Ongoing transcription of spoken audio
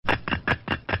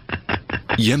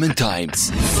يمن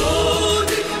تايمز.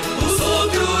 صوتك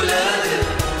وصوت ولادك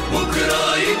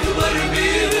بكرة يكبر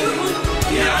بيهم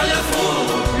يعرفون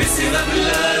باسم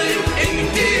بلادك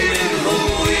انتي منهم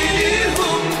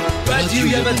وليهم. راديو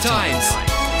يمن تايمز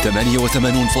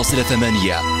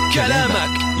 88.8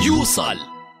 كلامك يوصل.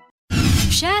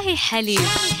 شاهي حليب.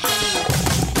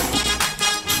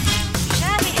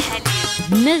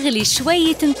 نغلي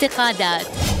شوية انتقادات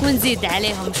ونزيد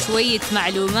عليهم شوية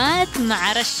معلومات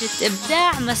مع رشة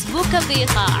إبداع مسبوكة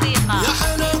بإيقاع. يا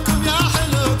حلوكم يا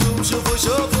حلوكم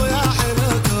شوفوا يا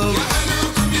حلوكم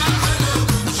يا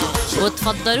حلوكم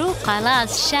وتفضلوا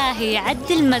خلاص شاهي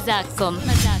عدل مزاجكم.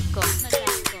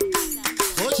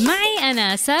 معي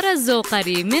أنا سارا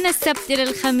الزوقري من السبت إلى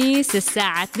الخميس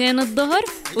الساعة 2 الظهر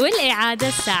والإعادة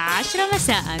الساعة 10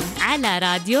 مساء على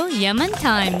راديو يمن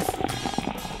تايمز.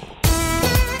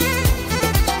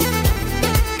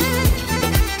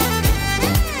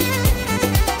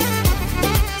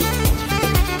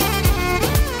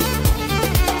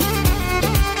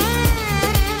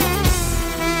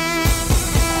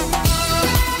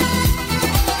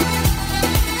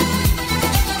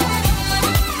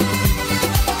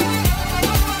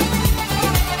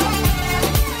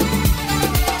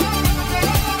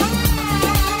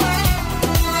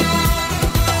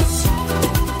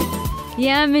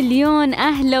 يا مليون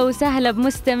أهلا وسهلا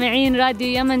بمستمعين راديو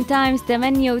يمن تايمز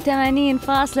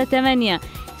 88.8.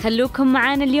 خلوكم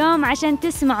معانا اليوم عشان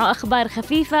تسمعوا أخبار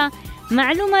خفيفة،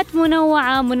 معلومات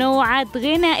منوعات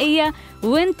غنائية،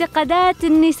 وانتقادات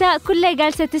النساء كلها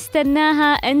جالسة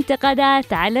تستناها،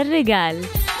 انتقادات على الرجال.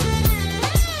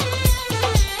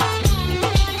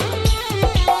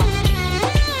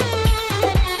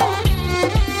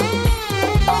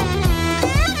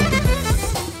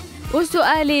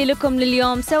 وسؤالي لكم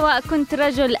لليوم، سواء كنت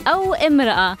رجل أو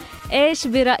امرأة، إيش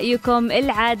برأيكم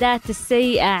العادات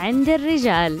السيئة عند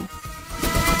الرجال؟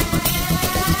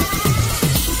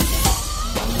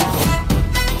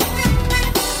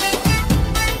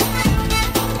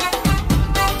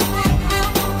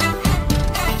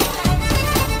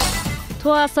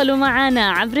 تواصلوا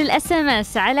معنا عبر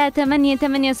الSMS على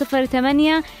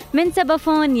 8808 من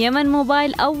سبفون يمن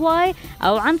موبايل أو واي،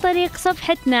 أو عن طريق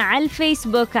صفحتنا على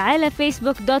الفيسبوك على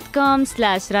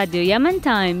facebook.com/راديو يمن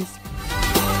تايمز.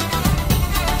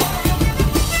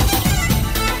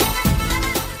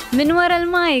 من وراء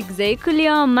المايك زي كل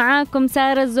يوم معاكم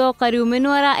سارا الزوقري، ومن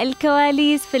وراء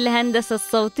الكواليس في الهندسة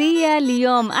الصوتية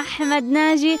اليوم أحمد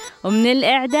ناجي، ومن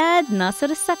الإعداد ناصر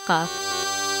السقاف.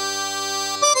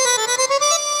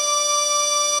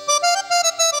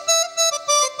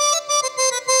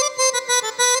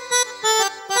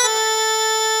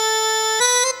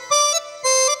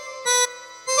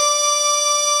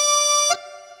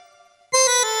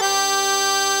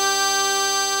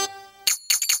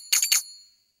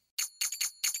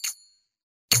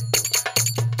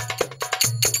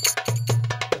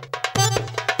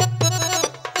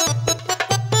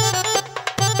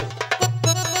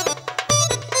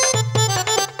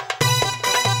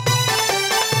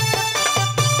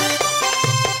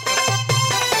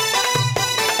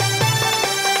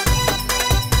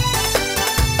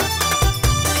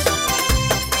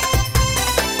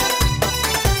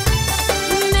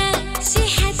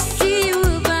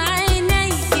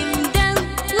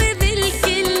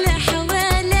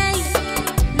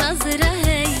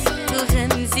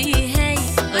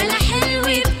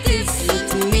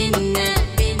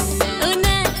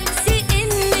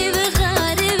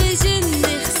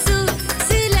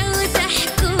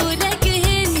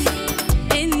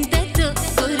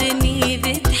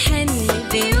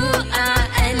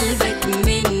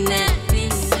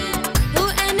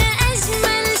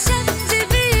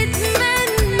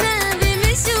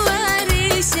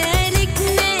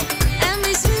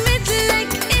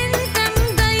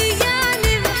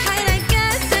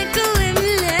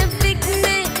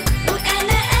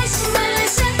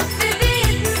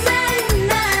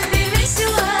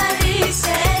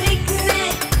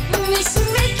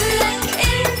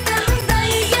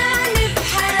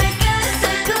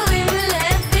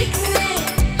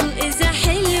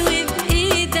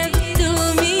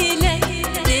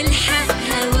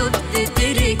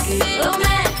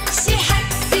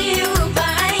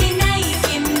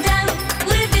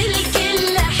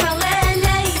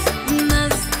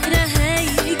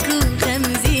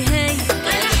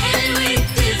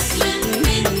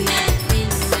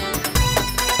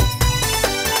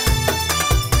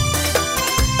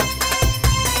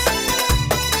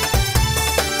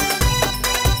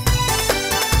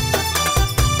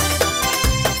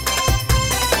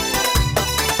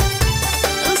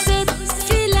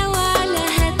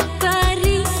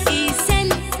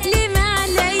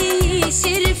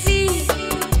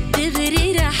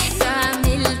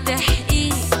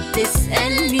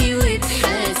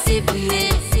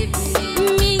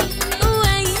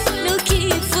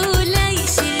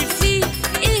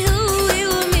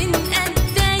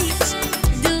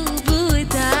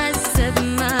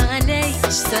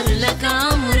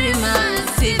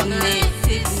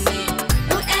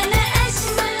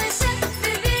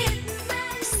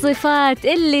 الصفات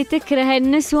اللي تكره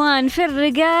النسوان في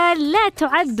الرجال لا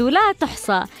تعد ولا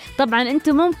تحصى. طبعا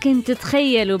انتم ممكن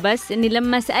تتخيلوا بس اني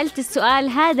لما سألت السؤال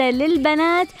هذا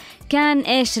للبنات كان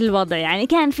ايش الوضع. يعني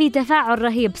كان في تفاعل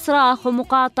رهيب، صراخ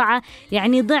ومقاطعة،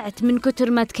 يعني ضعت من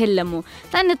كتر ما تكلموا.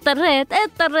 فأنا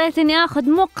اضطريت اني اخذ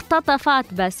مقتطفات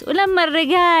بس. ولما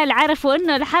الرجال عرفوا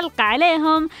انه الحلقة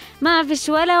عليهم ما فيش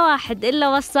ولا واحد الا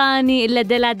وصاني الا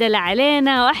دلادل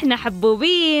علينا واحنا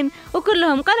حبوبين،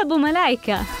 وكلهم قلبوا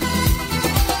ملايكة.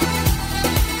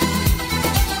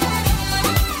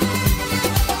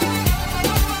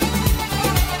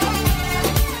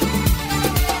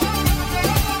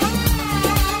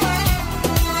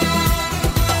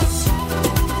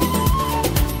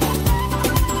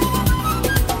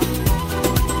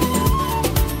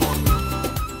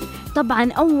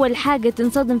 طبعا أول حاجة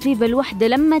تنصدم فيه بالوحدة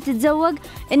لما تتزوج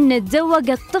إن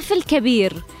تزوجت طفل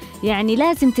كبير. يعني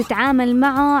لازم تتعامل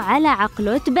معه على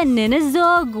عقله، تبنن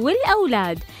الزوج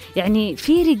والأولاد. يعني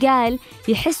في رجال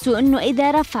يحسوا إنه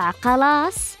إذا رفع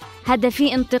خلاص هذا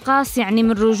فيه انتقاص يعني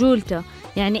من رجولته.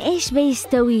 يعني إيش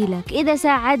بيستوي لك إذا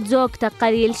ساعدت زوجتك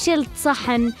قليل، شلت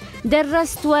صحن،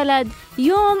 درست ولد،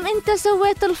 يوم أنت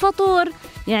سويت الفطور.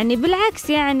 يعني بالعكس،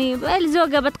 يعني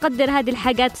الزوجة بتقدر هذه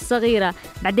الحاجات الصغيرة.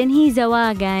 بعدين هي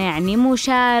زواجة، يعني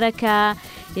مشاركة،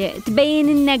 تبين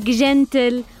إنك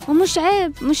جنتل، ومش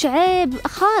عيب، مش عيب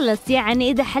خالص.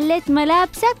 يعني إذا حليت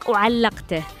ملابسك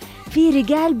وعلقته. في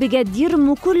رجال بجد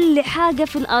يرموا كل حاجة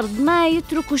في الأرض، ما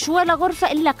يتركوش ولا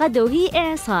غرفة إلا قدوا، هي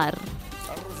إعصار.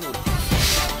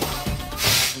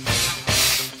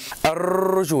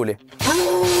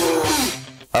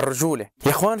 الرجولة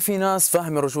يا اخوان، في ناس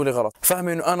فاهمة الرجولة غلط،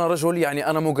 فاهمة انه انا رجل يعني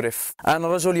انا مقرف، انا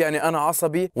رجل يعني انا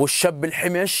عصبي، والشاب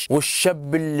الحمش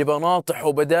والشاب اللي بناطح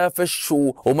وبدافش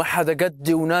وما حدا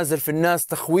قدي ونازل في الناس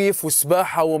تخويف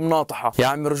وسباحة ومناطحة. يا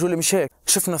عمي الرجولة مش هيك.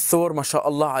 شفنا الثور ما شاء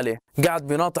الله عليه قاعد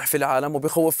بيناطح في العالم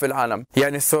وبيخوف في العالم.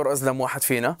 يعني الثور أزلم واحد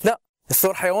فينا؟ لا،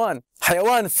 الثور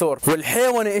حيوان الثور،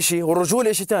 والحيوان إشي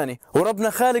والرجولة إشي تاني. وربنا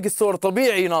خالق الثور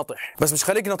طبيعي يناطح، بس مش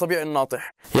خالقنا طبيعي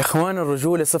نناطح. يا إخوان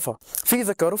الرجولة صفة، في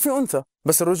ذكر وفي أنثى،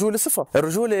 بس الرجولة صفة.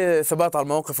 الرجولة ثبات على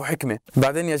المواقف وحكمة.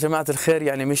 بعدين يا جماعة الخير،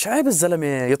 يعني مش عيب الزلمة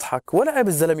يضحك ولا عيب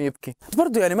الزلمة يبكي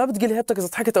برضو. يعني ما بتقلي هبتك إذا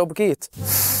ضحكت أو بكيت.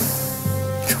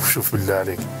 شوف بالله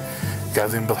عليك،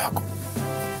 قاعدين بضحكوا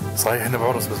صحيح إحنا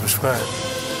بعرس، بس مش فاهم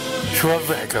شو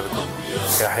هالضحك هذا كله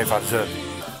يا حيف على الرجال.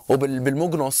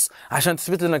 وبالمقنص عشان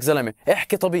تثبت لك زلمه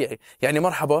احكي طبيعي. يعني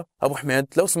مرحبا ابو حميد،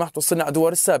 لو سمحت وصلنا على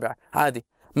الدوار السابع، عادي،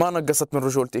 ما نقصت من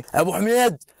رجولتي. ابو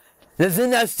حميد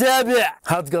نزلنا على السابع،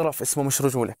 هاد قرف اسمه مش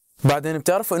رجوله. بعدين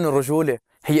بتعرفوا انه الرجوله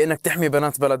هي انك تحمي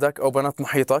بنات بلدك او بنات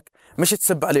محيطك، مش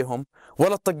تسب عليهم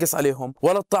ولا تطقس عليهم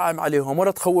ولا تطعم عليهم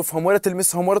ولا تخوفهم ولا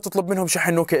تلمسهم ولا تطلب منهم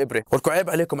شحن نوكه ابره. ولكم عيب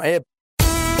عليكم، عيب.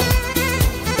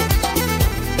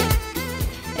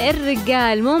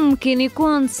 الرجال ممكن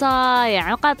يكون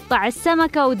صايع وقطع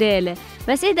السمكة وديله،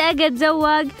 بس إذا أجا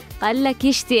تزوج قال لك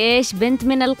يشتي إيش بنت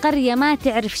من القرية ما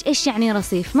تعرفش إيش يعني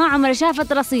رصيف، ما عمرها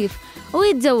شافت رصيف،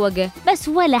 ويتزوجه بس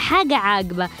ولا حاجة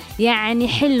عاقبة. يعني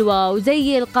حلوة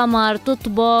وزي القمر،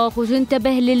 تطبخ وتنتبه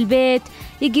للبيت.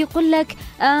 يجي يقول لك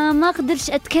ما أقدرش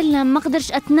أتكلم، ما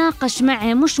أقدرش أتناقش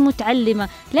معه، مش متعلمة.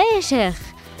 لا يا شيخ،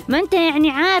 ما أنت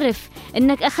يعني عارف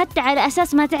إنك أخذت على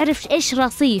أساس ما تعرفش إيش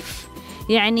رصيف.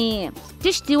 يعني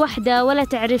تشتي وحدة ولا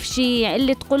تعرف شيء،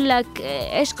 اللي تقول لك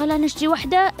إيش قال نشتي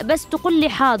وحدة بس تقول لي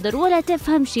حاضر، ولا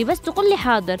تفهم شيء بس تقول لي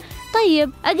حاضر.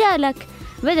 طيب أقالك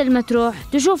بدل ما تروح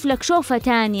تشوف لك شوفة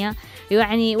تانية،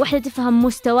 يعني وحدة تفهم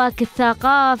مستواك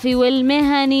الثقافي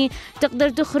والمهني تقدر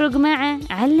تخرج معه.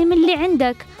 علم اللي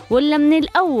عندك، ولا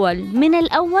من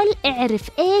الأول اعرف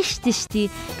إيش تشتي.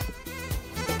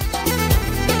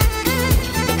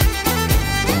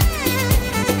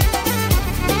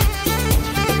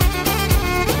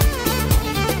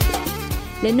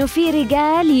 لأنه في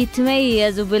رجال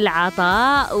يتميزوا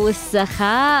بالعطاء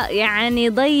والسخاء، يعني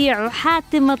يضيعوا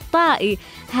حاتم الطائي،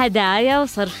 هدايا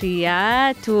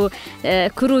وصرفيات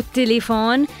وكروت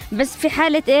تليفون، بس في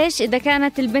حالة إيش؟ إذا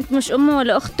كانت البنت مش أمه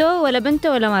ولا أخته ولا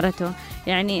بنته ولا مرته،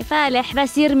 يعني فالح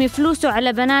بس يرمي فلوسه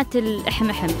على بنات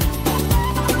الإحمحم.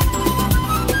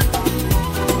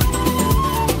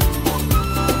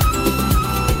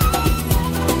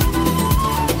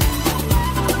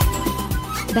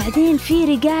 بعدين في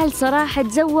رجال صراحة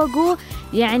تزوجوا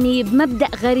يعني بمبدأ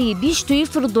غريب، يشتوا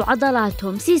يفرضوا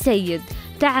عضلاتهم. سي سيد،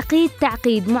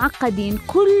 تعقيد، معقدين،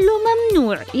 كله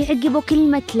ممنوع. يعجبوا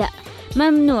كلمة لا،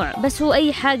 ممنوع، بس هو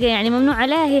أي حاجة يعني ممنوع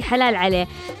عليها هي حلال عليه.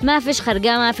 ما فيش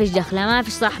خرقة، ما فيش دخلة، ما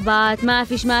فيش صحبات، ما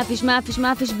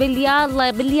فيش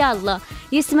باليالله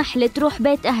يسمح لي تروح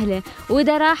بيت أهله،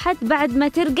 وإذا راحت بعد ما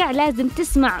ترجع لازم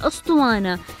تسمع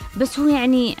أسطوانة بس هو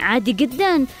يعني عادي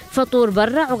جدا، فطور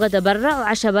برا وغدا برا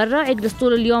وعشاء برا، ويجلس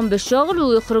طول اليوم بالشغل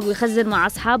ويخرج ويخزن مع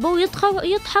أصحابه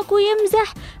ويضحك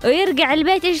ويمزح، ويرجع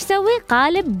البيت إيش يسوي؟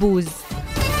 قالب بوز.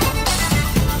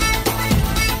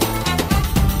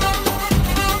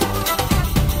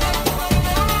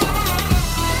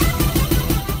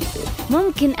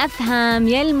 ممكن أفهم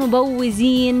يا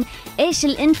المبوزين إيش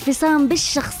الانفصام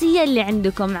بالشخصية اللي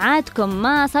عندكم، عادكم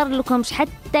ما صار لكمش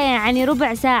حتى يعني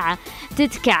ربع ساعة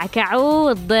تتكعكعوا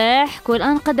والضحك،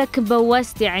 والآن قدك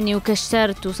بوست يعني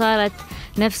وكشرت وصارت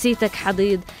نفسيتك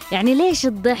حضيض. يعني ليش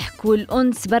الضحك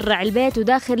والأنس برا البيت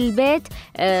وداخل البيت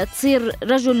تصير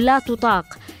رجل لا تطاق؟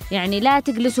 يعني لا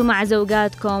تجلسوا مع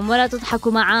زوجاتكم ولا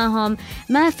تضحكوا معاهم،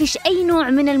 ما فيش أي نوع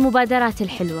من المبادرات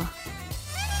الحلوة.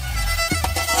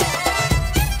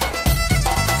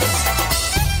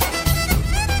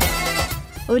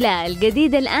 ولا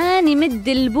الجديد الآن يمد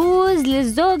البوز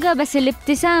للزوجة، بس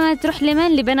الابتسامة تروح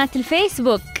لمن؟ لبنات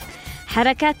الفيسبوك.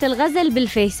 حركات الغزل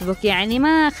بالفيسبوك، يعني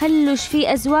ما خلوش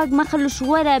في أزواج، ما خلوش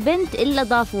ولا بنت إلا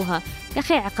ضافوها. يا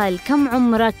أخي عقل، كم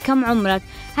عمرك كم عمرك؟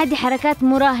 هذه حركات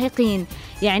مراهقين.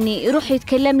 يعني يروح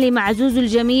يتكلم لي مع زوزو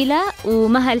الجميلة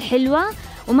ومها الحلوة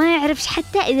وما يعرفش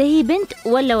حتى إذا هي بنت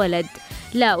ولا ولد.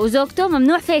 لا، وزوجته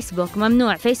ممنوع فيسبوك،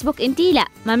 ممنوع فيسبوك انتي، لا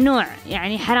ممنوع،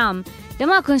 يعني حرام.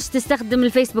 لما كنتش تستخدم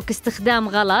الفيسبوك استخدام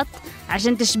غلط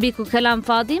عشان تشبيك وكلام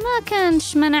فاضي ما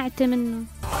كانش منعت منه.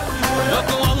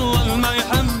 والله ما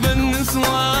يحب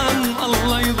النسوان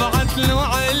الله يبعث له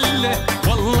عله،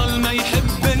 والله ما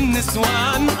يحب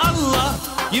النسوان الله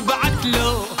يبعث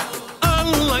له،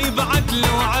 الله يبعث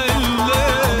له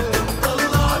عله.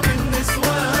 طلع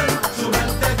بالنسوان شو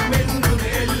بدك منه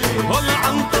نقله، والله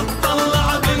عم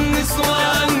تطلع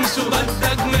بالنسوان شو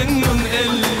بدك منه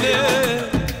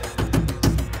نقله.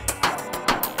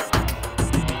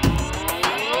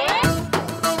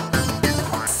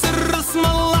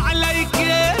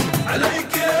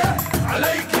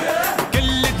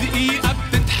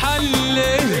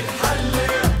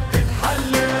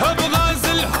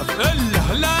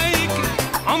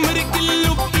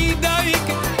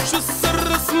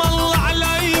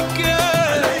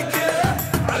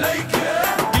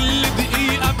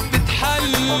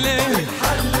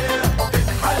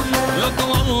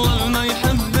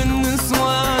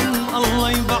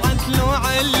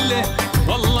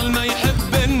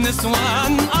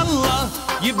 نسوان الله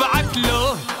يبعث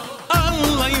له،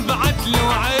 الله يبعث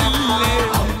له عله.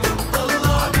 عم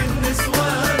بتطلع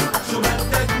بالنسوان شو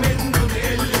بدك منه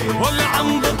نقله، ولا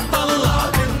عم بتطلع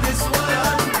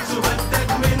بالنسوان شو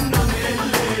بدك منه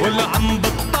نقله، ولا عم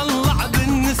بتطلع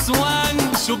بالنسوان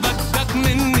شو بدك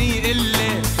مني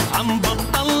قله، عم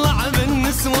بتطلع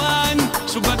بالنسوان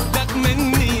شو بدك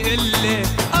مني قله.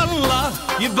 الله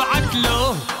يبعث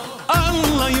له،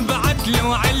 الله يبعث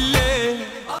له عله.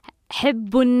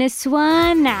 حبوا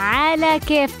النسوان على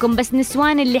كيفكم، بس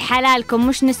نسوان اللي حلالكم،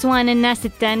 مش نسوان الناس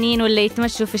التانيين ولا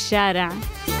يتمشوا في الشارع.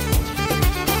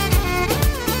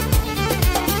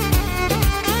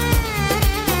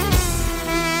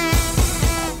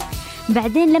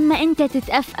 بعدين لما انت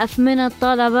تتأفأف من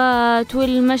الطلبات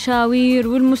والمشاوير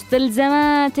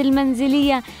والمستلزمات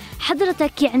المنزلية،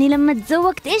 حضرتك يعني لما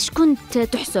تزوجت ايش كنت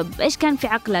تحسب؟ ايش كان في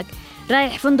عقلك؟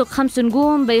 رايح فندق 5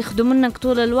 نجوم بياخدوا منك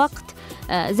طول الوقت.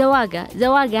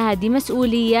 زواجة هذه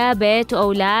مسؤولية، بيت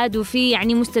وأولاد، وفي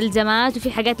يعني مستلزمات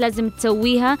وفي حاجات لازم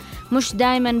تسويها، مش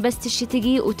دايما بس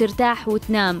تشتكي وترتاح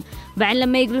وتنام. بعد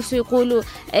لما يجلسوا يقولوا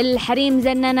الحريم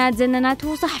زنانات،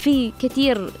 هو صح في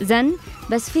كتير زن،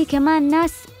 بس في كمان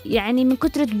ناس يعني من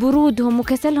كترة برودهم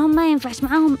وكسلهم ما ينفعش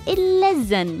معاهم إلا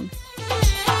الزن.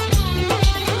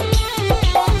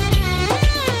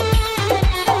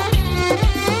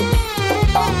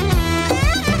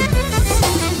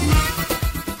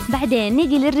 بعدين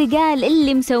نيجي للرجال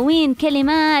اللي مسوين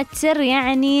كلمات سر،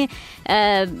 يعني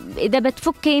إذا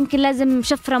بتفك يمكن لازم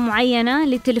شفرة معينة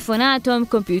لتليفوناتهم،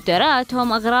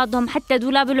 كمبيوتراتهم، أغراضهم، حتى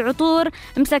دولاب العطور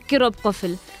مسكره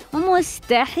بقفل،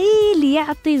 ومستحيل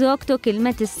يعطي زوجته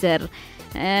كلمة السر.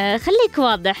 خليك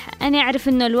واضح. أنا أعرف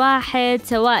إنه الواحد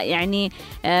سواء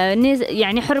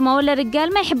يعني حرمة ولا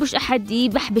رجال ما يحبوش أحد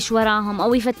يبحبش وراهم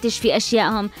أو يفتش في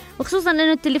أشيائهم، وخصوصا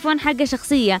إنه التليفون حاجة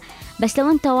شخصية. بس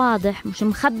لو أنت واضح مش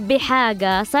مخبي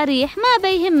حاجة صريح ما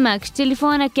بيهمك،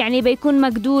 تليفونك يعني بيكون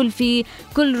مقدول في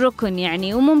كل ركن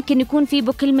يعني، وممكن يكون فيه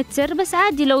بكلمة سر، بس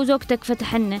عادي لو زوجتك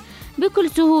فتحنا بكل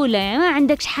سهولة، يعني ما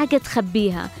عندكش حاجة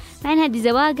تخبيها. يعني هذه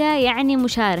زواجة يعني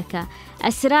مشاركة،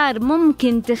 أسرار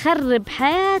ممكن تخرب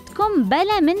حياتكم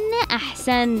بلا منه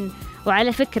أحسن.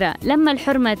 وعلى فكرة لما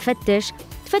الحرمة تفتش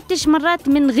وتفتش مرات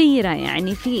من غيرة،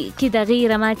 يعني في كده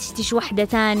غيرة ما تشتش واحدة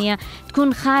تانية،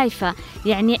 تكون خايفة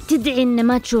يعني تدعي إن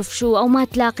ما تشوف شو أو ما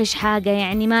تلاقش حاجة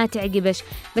يعني ما تعجبش.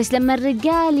 بس لما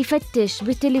الرجال يفتش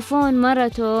بتليفون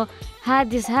مرته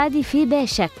هذه في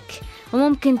بشك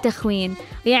وممكن تخوين،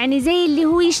 يعني زي اللي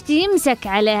هو يمسك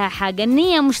عليها حاجة،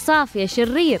 النية مش صافية،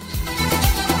 شرير.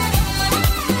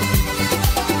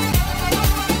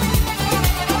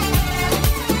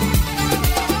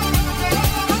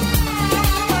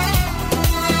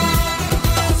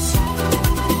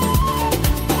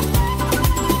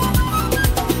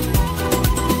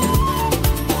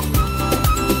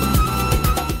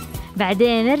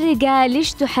 بعدين الرجال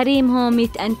يشتوا حريمهم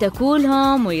يتأنتكوا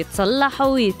لهم ويتصلحوا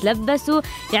ويتلبسوا،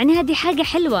 يعني هذه حاجة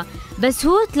حلوة. بس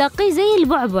هو تلاقيه زي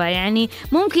البعبع، يعني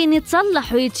ممكن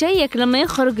يتصلح ويتشيك لما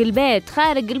يخرج البيت،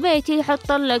 خارج البيت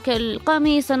يحط لك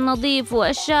القميص النظيف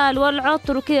والشال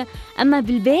والعطر وكذا، أما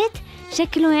بالبيت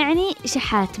شكله يعني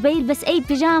شحات، بيلبس أي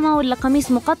بيجامة ولا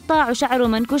قميص مقطع وشعره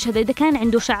منكوش، هذا إذا كان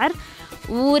عنده شعر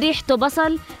وريحته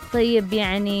بصل. طيب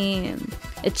يعني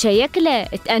تشيك له،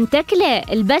 تأنتك له،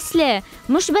 البس له،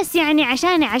 مش بس يعني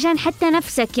عشان حتى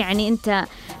نفسك يعني انت،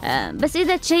 بس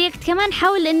اذا تشيكت كمان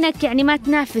حاول انك يعني ما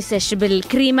تنافسش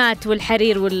بالكريمات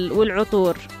والحرير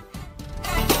والعطور.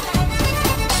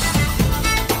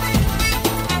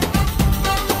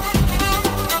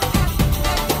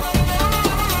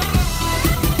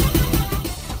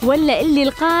 ولا اللي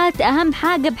لقات أهم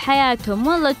حاجة بحياتهم،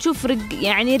 والله تشوف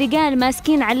يعني رجال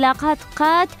ماسكين علاقات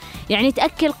قات، يعني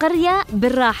تأكل قرية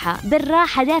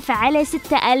بالراحة دافع عليه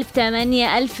 6,000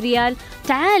 8,000 ريال.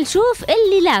 تعال شوف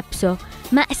اللي لابسه،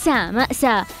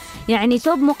 مأساة يعني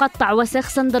ثوب مقطع وسخ،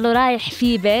 صندله رايح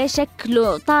فيه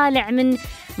بشكله طالع من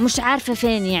مش عارفة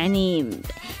فين يعني.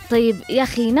 طيب يا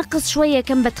أخي نقص شوية،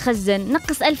 كم بتخزن؟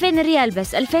 نقص 2000 ريال،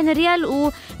 بس 2000 ريال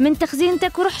ومن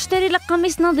تخزينتك وروح اشتري لك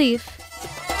قميص نظيف.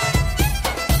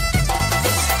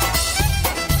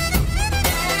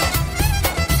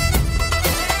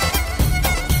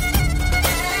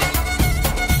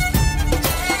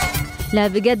 لا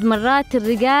بجد مرات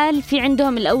الرجال في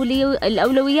عندهم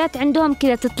الأولويات عندهم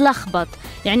كده تتلخبط،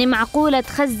 يعني معقولة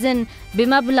تخزن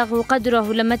بمبلغ وقدره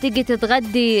ولما تيجي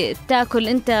تتغدي تاكل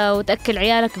انت وتأكل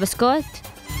عيالك بسكوت؟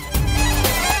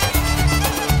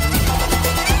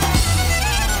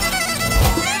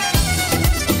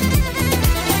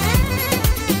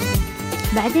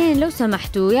 بعدين لو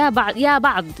سمحتوا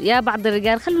يا بعض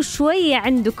الرجال، خلوا شوية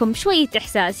عندكم شوية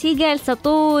إحساس. هي جالسة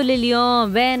طول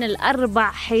اليوم بين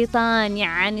الأربع حيطان،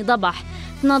 يعني ضبح،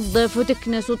 تنظف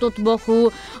وتكنس وتطبخ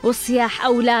وصياح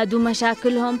أولاد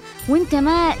ومشاكلهم، وانت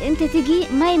تجي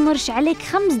ما يمرش عليك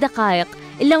 5 دقائق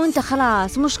إلا وانت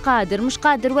خلاص مش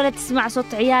قادر ولا تسمع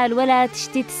صوت عيال ولا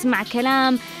تشتي تسمع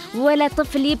كلام ولا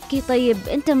طفل يبكي. طيب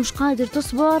انت مش قادر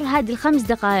تصبر هذه 5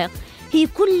 دقائق، هي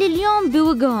كل اليوم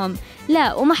بوجههم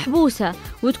لا ومحبوسة،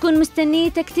 وتكون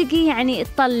مستنيتك تجي يعني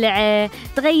تطلع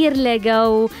تغير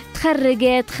لقو،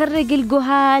 تخرج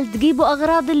الجهال، تجيبوا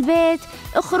أغراض البيت،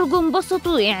 اخرجوا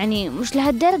انبسطوا، يعني مش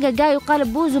لهالدرجة جاي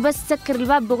وقالب بوز وبس سكر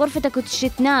الباب بغرفتك وتشي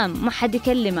تنام ما حد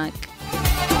يكلمك.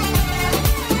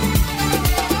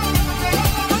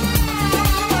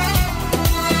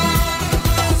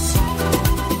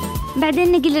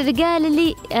 بعدين نجي للرجال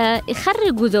اللي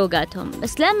يخرجوا زوجاتهم،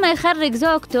 بس لما يخرج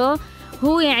زوجته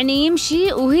هو يعني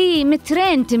يمشي وهي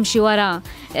مترين تمشي وراه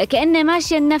كأنه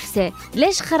ماشية لنفسه.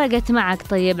 ليش خرجت معك؟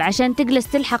 طيب عشان تجلس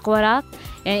تلحق وراك؟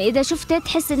 يعني إذا شفته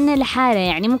تحس إنه لحالة،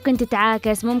 يعني ممكن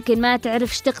تتعاكس، ممكن ما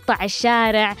تعرفش تقطع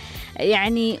الشارع،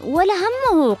 يعني ولا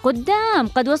همه قدام،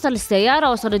 قد وصل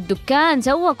السيارة، وصل الدكان،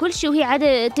 سوى كل شيء وهي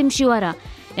عادة تمشي وراه.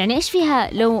 يعني إيش فيها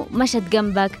لو مشت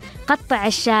جنبك؟ قطع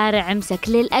الشارع، امسك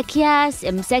للأكياس،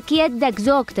 امسك يدك،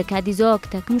 زوجتك هذه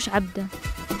زوجتك مش عبده.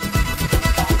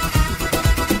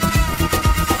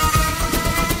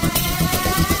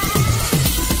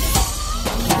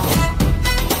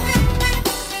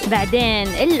 بعدين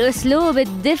الأسلوب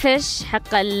الدفش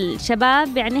حق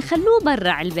الشباب يعني خلوه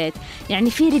برا البيت. يعني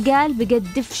في رجال بقد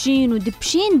دفشين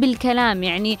ودبشين بالكلام،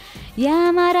 يعني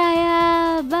يا مرة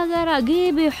يا بقرة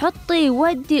جيبي حطي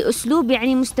ودي، أسلوب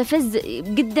يعني مستفز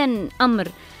جدا أمر.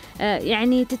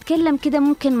 يعني تتكلم كده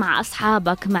ممكن مع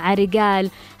أصحابك مع رجال،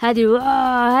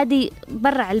 هذه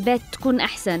برا البيت تكون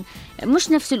أحسن، مش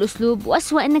نفس الأسلوب.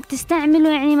 وأسوأ أنك تستعمله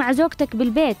يعني مع زوجتك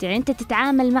بالبيت، يعني أنت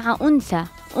تتعامل مع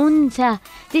أنثى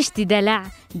تشتي دلع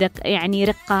يعني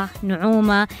رقة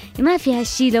نعومة، ما في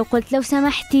هالشي. لو قلت لو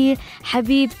سمحتي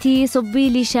حبيبتي صبي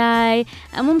لي شاي،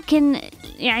 ممكن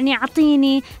يعني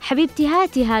عطيني حبيبتي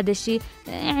هاتي هذا الشيء،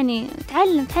 يعني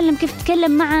تعلم كيف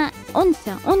تتكلم مع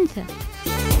أنثى.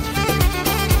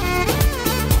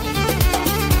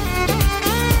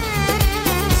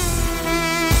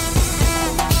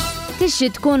 فيش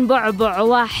تكون بعبع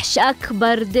وحش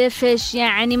أكبر دفش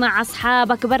يعني مع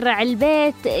أصحابك برا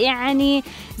البيت يعني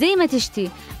زي ما تشتي،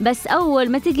 بس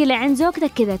أول ما تجي لعند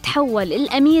زوجتك كذا تحول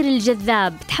الأمير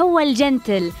الجذاب، تحول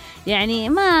جنتل، يعني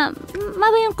ما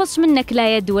بينقص منك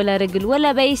لا يد ولا رجل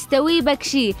ولا بيستوي بك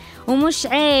شيء. ومش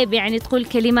عيب يعني تقول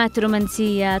كلمات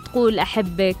رومانسية، تقول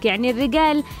أحبك. يعني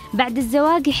الرجال بعد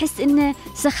الزواج يحس إنه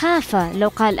سخافة لو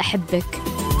قال أحبك.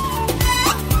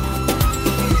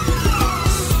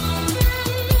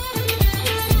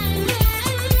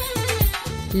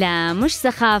 لا مش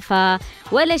سخافة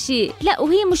ولا شيء، لا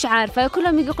وهي مش عارفة،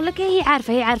 كلهم يقول لك هي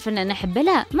عارفة أن أنا أحبه.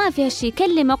 لا ما فيها شيء،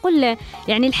 كلمة قل له.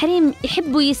 يعني الحريم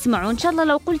يحبوا يسمعوا، إن شاء الله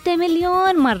لو قلت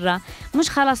مليون مرة، مش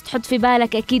خلاص تحط في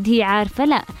بالك أكيد هي عارفة.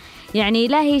 لا يعني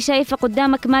لا هي شايفة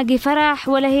قدامك ماقي فرح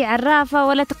ولا هي عرافة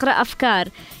ولا تقرأ أفكار،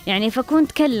 يعني فكون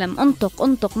تكلم،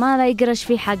 انطق ما لا يقرش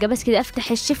في حاجة، بس كده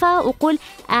افتح الشفة وقول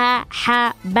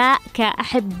أحبك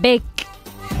أحبك.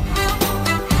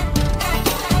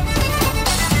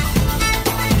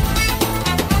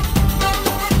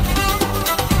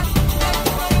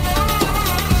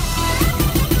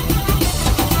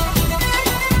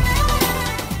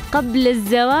 قبل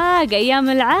الزواج أيام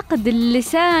العقد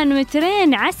اللسان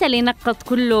مترين عسل ينقط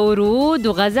كله ورود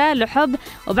وغزال وحب،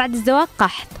 وبعد الزواج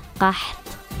قحط.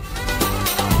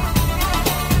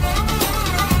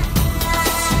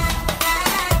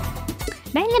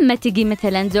 بعدين لما تجي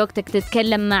مثلا زوجتك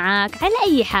تتكلم معاك على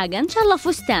أي حاجة، إن شاء الله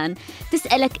فستان،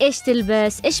 تسألك إيش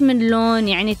تلبس، إيش من لون،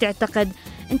 يعني تعتقد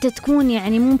أنت تكون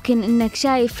يعني ممكن إنك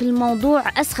شايف الموضوع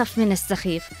أسخف من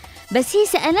السخيف، بس هي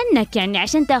سألنك يعني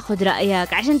عشان تاخد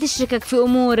رأيك، عشان تشركك في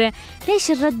أموره.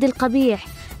 ليش الرد القبيح؟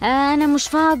 أنا مش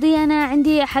فاضي، أنا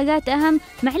عندي حاجات أهم.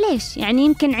 معليش يعني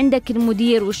يمكن عندك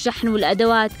المدير والشحن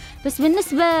والأدوات، بس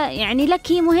بالنسبة يعني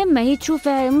لك هي مهمة، هي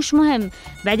تشوفها مش مهم.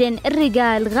 بعدين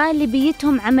الرجال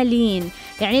غالبيتهم عمليين،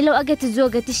 يعني لو أجت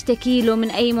الزوجة تشتكي له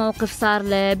من أي موقف صار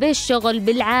له بالشغل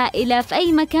بالعائلة في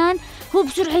أي مكان، هو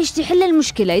بسرعة يحل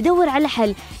المشكلة، يدور على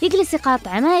حل، يجلس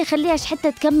يقاطع، ما يخليهاش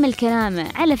حتى تكمل كلامه.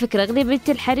 على فكرة غريبة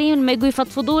الحريم لما يقول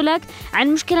يفضفضوا لك عن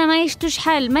مشكلة ما يشتوش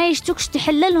حل، ما يشتوكش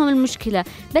تحل لهم المشكلة،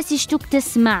 بس يشتوك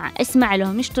اسمع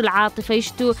لهم، يشتوا العاطفة،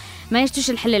 ما يشتوش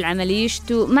الحل العملي،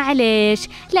 يشتوا معليش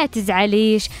لا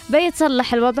تزعليش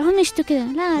بيتصلح الوضع، هم يشتوا كده.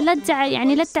 لا تزعل،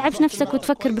 يعني لا تتعب نفسك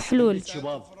وتفكر بحلول.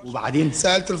 وبعدين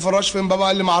سألت الفراش فين بابا،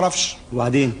 قال لي ما اعرفش.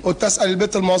 وبعدين قلت اسال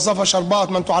البنت الموظفه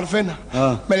شربات، ما انتوا عارفينها.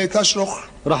 ما لقيتهاش رخر.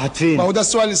 راحت فين؟ ما هو ده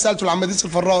السؤال اللي سالته لعماديس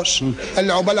الفراش. قال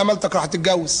لي عقبال امالتك راح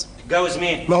تتجوز. تتجوز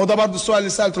مين؟ ما هو ده برضه السؤال اللي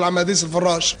سالته لعماديس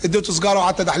الفراش. اديته سجاره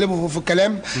وقعدت ادحلبه في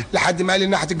الكلام لحد ما قال لي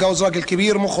انها هتتجوز راجل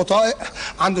كبير مخه طائق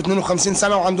عنده 52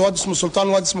 سنه، وعنده واد اسمه سلطان،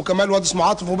 واد اسمه كمال، واد اسمه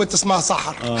عاطف، وبنت اسمها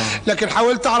سحر. لكن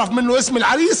حاولت اعرف منه اسم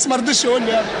العريس ما رضيش يقول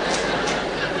لي.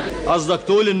 قصدك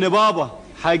تقول ان بابا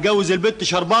هيجوز البنت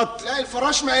شربات؟ لا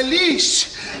الفراش ما قاليش،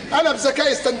 انا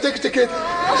بذكائي استنتجت كده.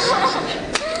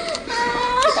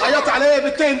 بتعيطي عليا يا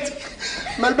بنت انت؟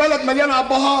 ما البلد مليانه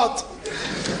ابهات،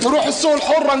 نروح السوق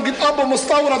الحره نجيب اب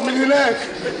مستورد من هناك.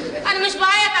 انا مش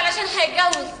بعيط علشان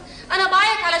هيتجوز، انا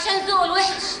بعيط علشان ذوقه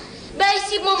الوحش بقى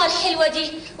يسيب ماما الحلوه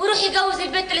دي ويروح يجوز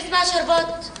البنت اللي اسمها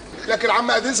شربات. لكن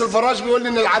عم اديس الفراش بيقول لي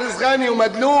ان العريس غني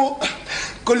ومدلوق،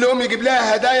 كل يوم يجيب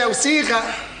لها هدايا وصيغه.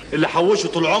 اللي حوشه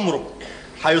طول عمره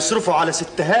هيصرفوا على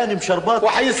ست هانم شربات،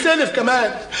 وهيستلف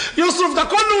كمان، يصرف ده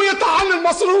كله ويطعن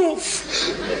المصروف.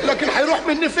 لكن هيروح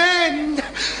مني فين؟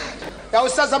 يا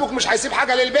استاذ ابوك مش هيسيب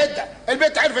حاجه للبيت ده،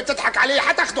 البيت عرفت تضحك عليه،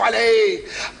 هتاخده على ايه؟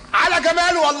 على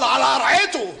جماله ولا على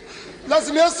قرعته؟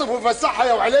 لازم يصرف ويفسحها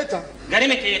يا وعيلتها.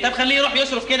 جريمه ايه؟ طب خليه يروح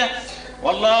يصرف كده،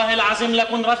 والله العظيم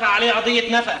لكن رفع عليه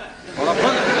قضيه نفقه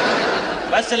وربنا،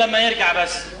 بس لما يرجع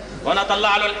بس وانا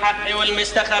اطلع له الحق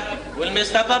والمستخبي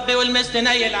والمستطبي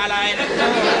والمستنيل على عينك.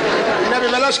 النبي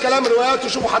بلاش كلام روايات،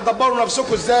 وشوفوا هتدبروا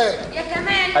نفسكم ازاي. يا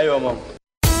كمان. ايوه ماما.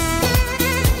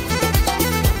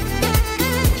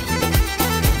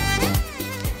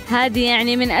 هذه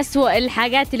يعني من أسوأ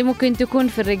الحاجات اللي ممكن تكون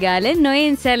في الرجال، إنه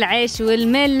ينسى العيش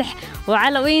والملح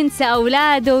وينسى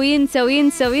أولاده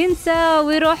وينسى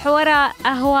ويروح وراء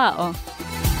أهواءه.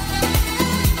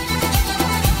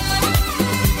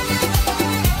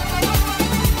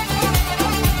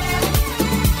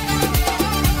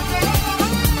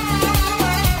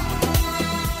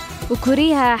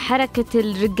 وكريها حركة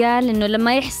الرجال إنه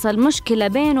لما يحصل مشكلة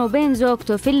بينه وبين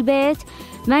زوجته في البيت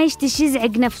ما يشتش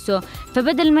يزعج نفسه،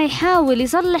 فبدل ما يحاول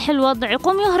يصلح الوضع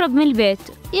يقوم يهرب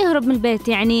من البيت،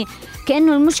 يعني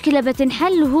كأنه المشكلة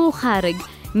بتنحل وهو خارج.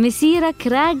 مسيرك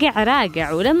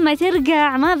راجع، ولما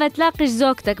ترجع ما بتلاقي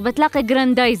زوجتك، بتلاقي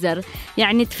جراندايزر،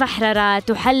 يعني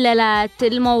تفحررت وحللت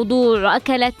الموضوع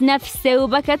وأكلت نفسه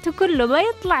وبكت، كله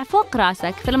بيطلع فوق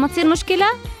راسك. فلما تصير مشكلة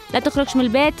لا تخرجش من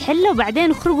البيت، حلوا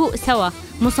وبعدين اخرجوا سوا،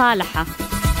 مصالحة.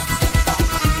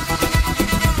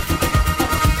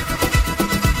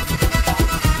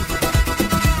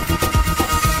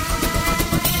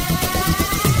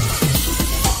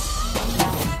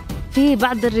 في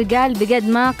بعض الرجال بجد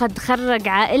ما قد خرج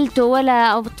عائلته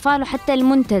ولا أطفاله حتى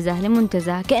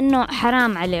لمنتزه كأنه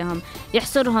حرام عليهم،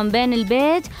 يحصرهم بين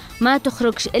البيت، ما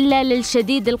تخرجش إلا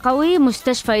للشديد القوي،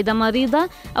 مستشفى إذا مريضة،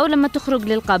 أو لما تخرج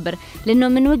للقبر، لأنه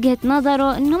من وجهة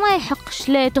نظره أنه ما يحقش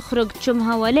ليه تخرج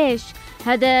تشم هوا. ليش؟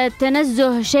 هذا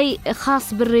تنزه شيء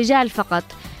خاص بالرجال فقط.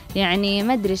 يعني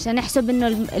ما أدريش، أنا أحسب إنه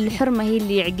الحرمة هي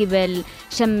اللي يعجبها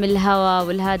شم الهوا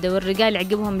والهذا، والرجال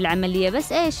يعجبهم العملية.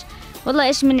 بس إيش والله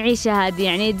إيش من عيشة هذه؟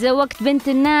 يعني تزوجت بنت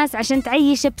الناس عشان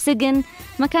تعيش بسجن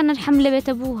مكان الحملة بيت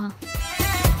أبوها.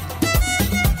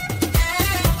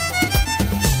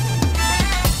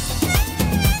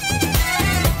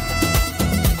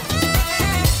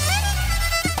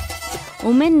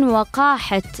 ومن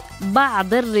وقاحة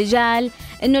بعض الرجال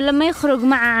إنه لما يخرج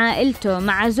مع عائلته،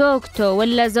 مع زوجته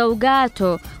ولا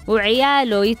زوجاته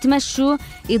وعياله يتمشوا،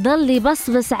 يضل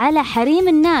يبصبص على حريم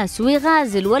الناس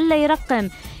ويغازل ولا يرقم.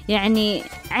 يعني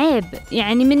عيب،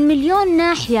 يعني من مليون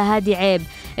ناحية هذه عيب.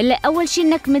 اللي أول شيء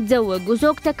إنك متزوج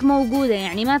وزوجتك موجودة،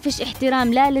 يعني ما فيش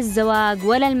احترام لا للزواج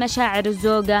ولا المشاعر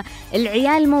الزوجة.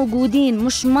 العيال موجودين،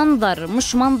 مش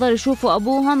منظر يشوفوا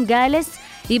أبوهم جالس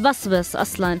يبصبص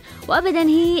أصلا، وأبدا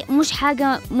هي مش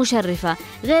حاجة مشرفة،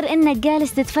 غير إنك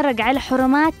جالس تتفرج على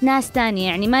حرمات ناس تانية.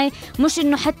 يعني مش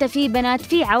إنه حتى في بنات،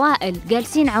 في عوائل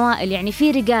جالسين عوائل، يعني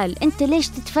في رجال. أنت ليش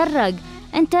تتفرج؟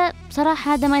 أنت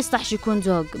بصراحة هذا ما يصلحش يكون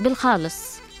زوج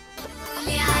بالخالص.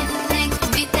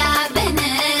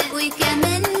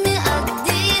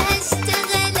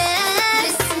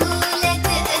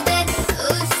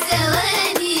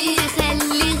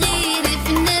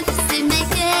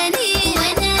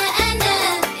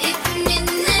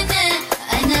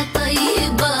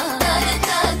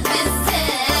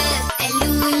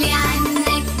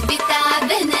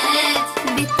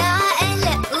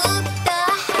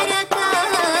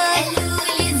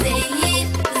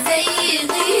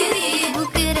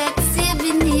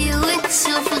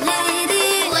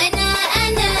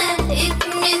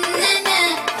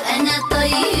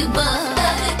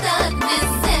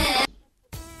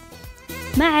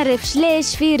 ما أعرفش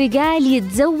ليش في رجال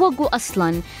يتزوجوا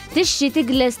أصلاً، تشي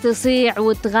تجلس تصيع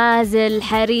وتغازل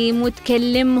حريم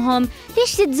وتكلمهم.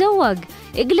 ليش تتزوج؟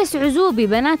 اجلس عزوبي،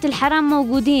 بنات الحرام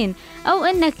موجودين. أو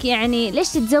إنك يعني ليش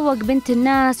تتزوج بنت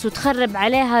الناس وتخرب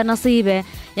عليها نصيبة؟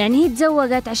 يعني هي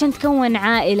تزوجت عشان تكون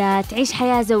عائلة، تعيش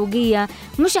حياة زوجية،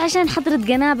 مش عشان حضرة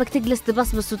جنابك تجلس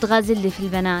تبصبص وتغازل لي في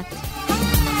البنات.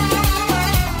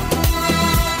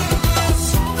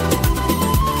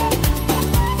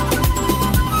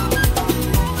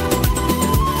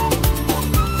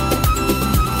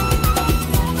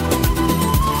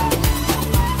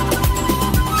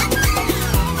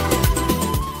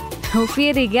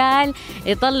 وفي رجال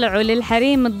يطلعوا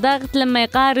للحريم الضغط لما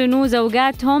يقارنوا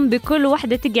زوجاتهم بكل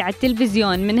واحدة تجي على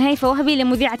التلفزيون، من هيفا وهبي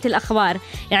لمذيعة الأخبار.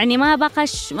 يعني ما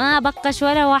بقش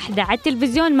ولا واحدة على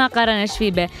التلفزيون ما قارنش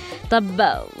فيه به. طب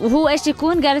وهو إيش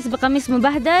يكون؟ جالس بقميص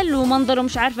مبهدل ومنظره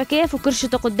مش عارفة كيف،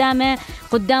 وكرشته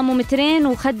قدامه مترين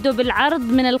وخده بالعرض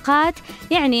من القات.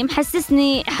 يعني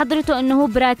محسسني حضرته إنه هو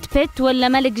براد بيت ولا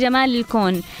ملك جمال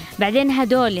الكون. بعدين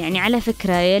هدول يعني على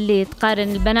فكرة يلي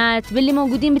تقارن البنات باللي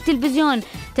موجودين بالتلفزيون،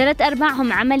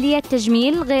 3/4 عمليات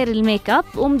تجميل غير الميك اب،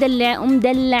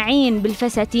 ومدلعين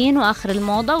بالفساتين وآخر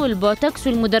الموضة والبوتوكس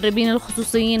والمدربين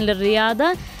الخصوصيين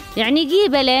للرياضة. يعني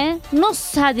جيب له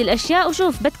نص هذه الأشياء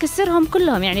وشوف بتكسرهم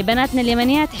كلهم. يعني بناتنا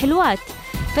اليمنيات حلوات،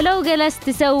 فلو جلست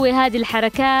تسوي هذه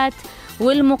الحركات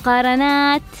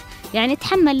والمقارنات يعني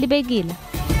تحمل اللي بيجيله.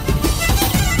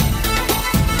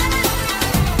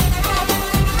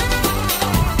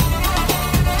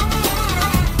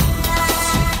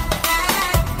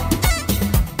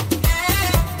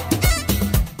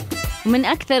 ومن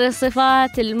أكثر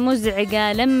الصفات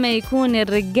المزعجة لما يكون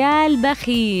الرجال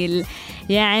بخيل،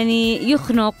 يعني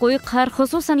يخنق ويقهر،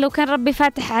 خصوصا لو كان ربي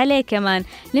فاتح عليه كمان.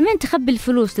 لمن تخبي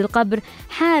الفلوس للقبر،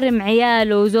 حارم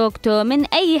عياله وزوجته من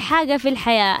أي حاجة في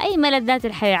الحياة، أي ملذات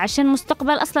الحياة، عشان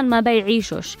مستقبل أصلا ما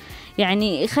بيعيشوش.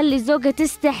 يعني يخلي الزوجة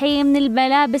تستحي من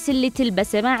الملابس اللي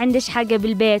تلبسه، ما عندش حاجة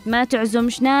بالبيت، ما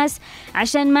تعزمش ناس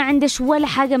عشان ما عندش ولا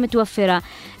حاجة متوفرة،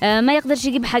 ما يقدرش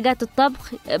يجيب حاجات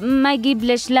الطبخ، ما يجيب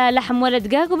ليش لا لحم ولا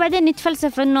دجاج، وبعدين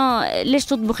يتفلسف إنه ليش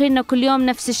تطبخينا كل يوم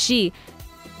نفس الشيء.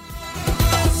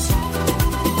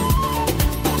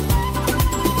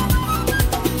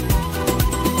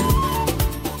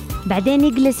 بعدين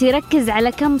يجلس يركز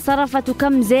على كم صرفت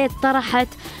وكم زيت طرحت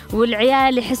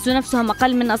والعيال يحسوا نفسهم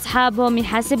أقل من أصحابهم،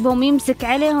 يحاسبهم يمسك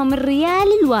عليهم الريال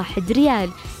الواحد ريال،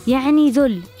 يعني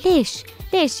ذل.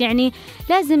 ليش يعني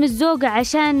لازم الزوجة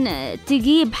عشان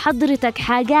تجيب حضرتك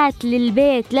حاجات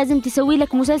للبيت لازم تسوي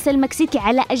لك مسلسل مكسيكي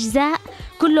على أجزاء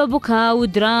كله بكاء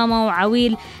ودراما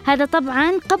وعويل؟ هذا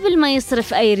طبعا قبل ما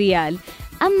يصرف أي ريال.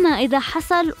 أما إذا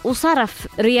حصل وصرف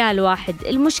ريال واحد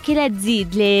المشكلة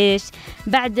تزيد. ليش؟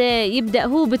 بعد يبدأ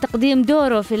هو بتقديم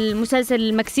دوره في المسلسل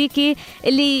المكسيكي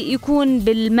اللي يكون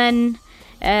بالمن،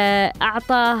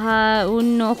 أعطاها،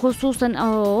 وإنه خصوصا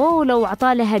لو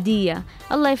أعطاله هدية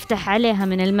الله يفتح عليها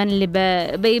من المن اللي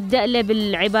بيبدأ له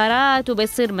بالعبارات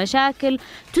وبيصير مشاكل.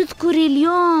 تذكري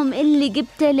اليوم اللي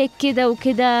جبت لك كده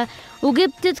وكده،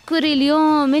 تذكري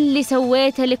اليوم اللي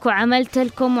سويت لك وعملت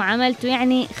لكم وعملت،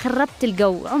 يعني خربت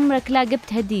الجو، عمرك لا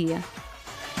جبت هدية.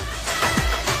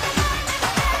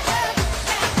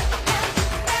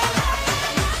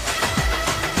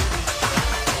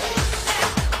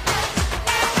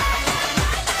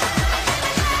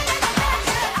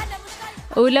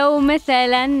 ولو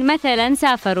مثلا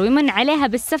سافر ويمن عليها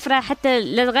بالسفرة حتى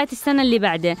لغاية السنة اللي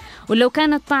بعده، ولو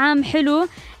كان الطعام حلو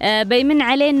بيمن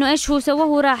عليه انه ايش هو سواه،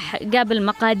 وراح قابل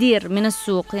مقادير من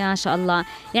السوق يا شاء الله.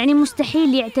 يعني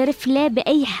مستحيل يعترف له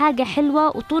بأي حاجة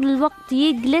حلوة وطول الوقت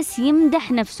يجلس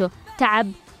يمدح نفسه.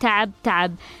 تعب تعب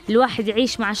تعب. الواحد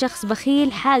يعيش مع شخص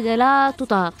بخيل حاجة لا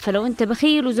تطاق. فلو انت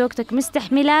بخيل وزوجتك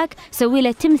مستحملاك سوي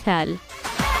له تمثال.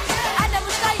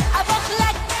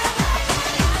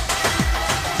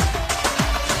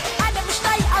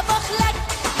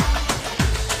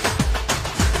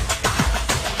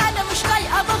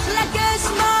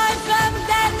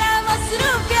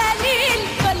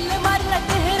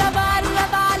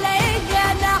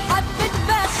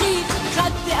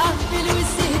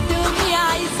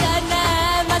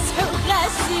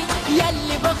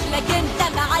 لكن انت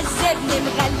معذبني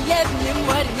مغلبني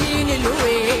موريني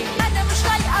الوين. انا مش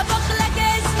طايقه بخلك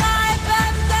اسمع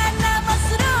افهم ده انا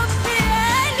مصروف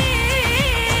بيالي.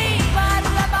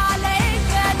 بقرب عليك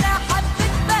انا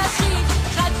حبة بخيل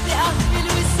خدت اهبل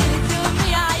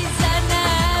وسهدومي عايزه انا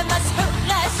مسحوق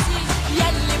غسيل.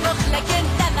 ياللي بخلك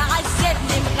انت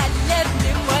معذبني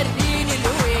مغلبني موريني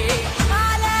الوين.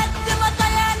 على قد ما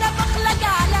طيانه بخلك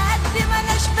على قد ما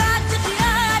انا شبعت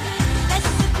خياري.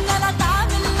 نسيتنا لا طعم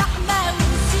اللحمه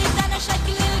ونسيت انا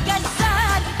شكل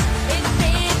الجزار.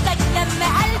 اديتك دم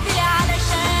قلبي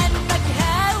علشان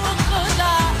فاكهه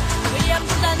وخضار ويا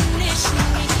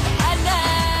مطنشني انا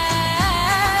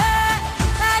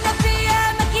في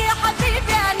يامك يا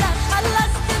حبيبي. انا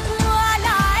خلصت دموع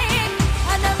العين.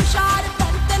 انا مش عارفه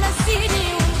انت نسيني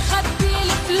ومخبي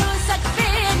لي فلوسك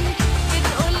فين.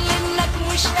 بتقولي انك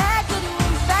مش قادر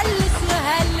ومفلس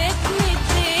وهلتني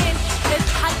الدين.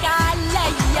 تضحك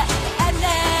عليا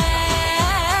انا.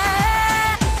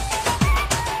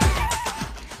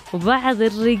 وبعض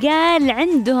الرجال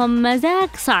عندهم مزاج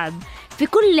صعب في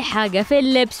كل حاجة، في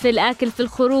اللبس، في الأكل، في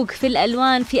الخروج، في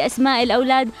الألوان، في أسماء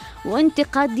الأولاد،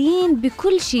 وانتقاديين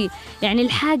بكل شيء. يعني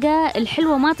الحاجة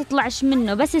الحلوة ما تطلعش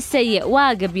منه، بس السيء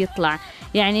واجب يطلع.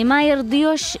 يعني ما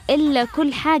يرضيوش إلا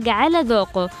كل حاجة على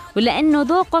ذوقه، ولأنه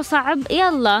ذوقه صعب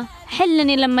يلا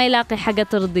حلني لما يلاقي حاجة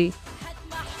ترضيه.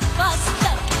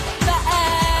 بسطك بقى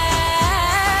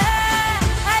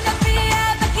انا في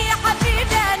يامك يا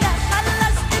حبيبي. انا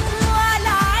خلصت دموع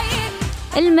العين.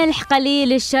 الملح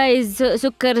قليل، الشاي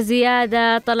سكر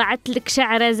زيادة، طلعت لك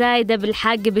شعرة زايدة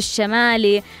بالحاجب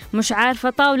الشمالي، مش عارفة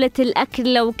طاولة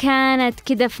الأكل لو كانت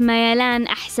كده في ميلان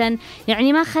أحسن.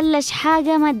 يعني ما خلش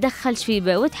حاجة ما تدخلش فيه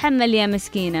بقى، وتحمل يا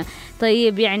مسكينة.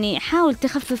 طيب يعني حاول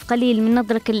تخفف قليل من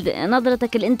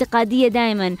نظرتك الانتقادية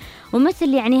دايما،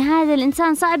 ومثل يعني هذا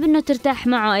الإنسان صعب إنه ترتاح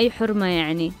معه أي حرمة.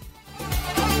 يعني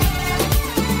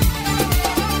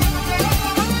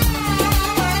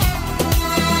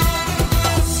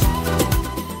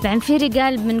في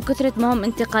رجال من كثرة ما هم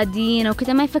انتقاديين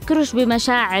وكذا ما يفكروش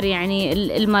بمشاعر يعني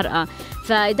المرأة،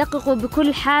 فيدققوا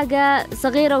بكل حاجة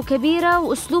صغيرة وكبيرة،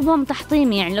 وأسلوبهم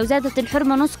تحطيمي. يعني لو زادت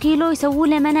الحرمة نص كيلو يسووا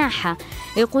له مناحة،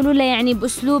 يقولوا له يعني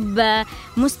بأسلوب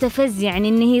مستفز يعني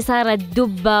إن هي صارت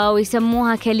دبة،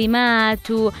 ويسموها كلمات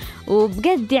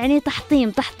وبجد يعني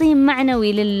تحطيم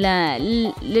معنوي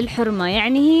للحرمة.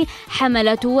 يعني هي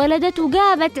حملت وولدت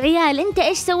وجابت عيال، انت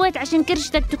ايش سويت عشان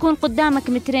كرشتك تكون قدامك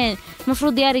مترين؟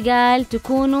 مفروض يا رجال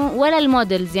تكونوا ولا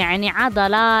المودلز، يعني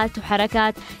عضلات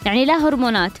وحركات، يعني لا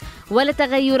هرمونات ولا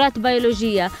تغيرات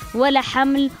بيولوجية ولا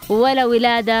حمل ولا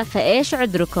ولادة، فايش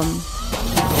عذركم؟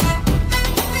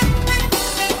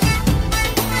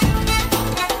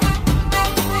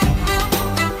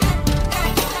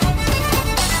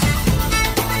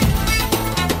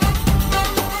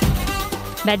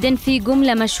 بعدين في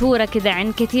جملة مشهورة كذا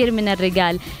عند كثير من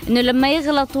الرجال إنه لما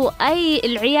يغلطوا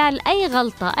العيال أي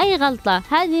غلطة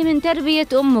هذه من تربية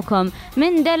أمكم،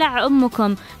 من دلع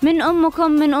أمكم،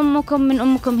 من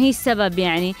أمكم هي السبب.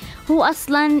 يعني هو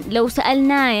أصلا لو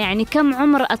سألناه يعني كم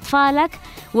عمر أطفالك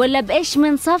ولا بإيش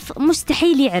من صف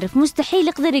مستحيل يعرف، مستحيل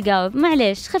يقدر يجاوب.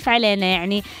 معليش خف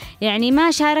علينا يعني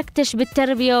ما شاركتش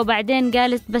بالتربية وبعدين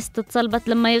قالت بس تتصلبت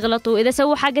لما يغلطوا، إذا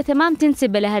سووا حاجة تمام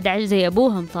تنسب لها دعج زي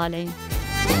أبوهم طالعين.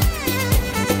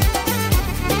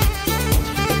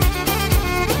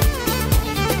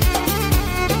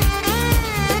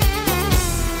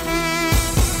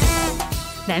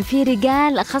 يعني في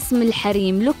رجال خصم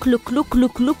الحريم لك لك لك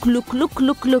لك لك لك لك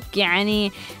لك لك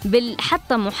يعني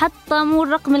حطموا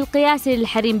الرقم القياسي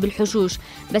للحريم بالحشوش.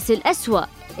 بس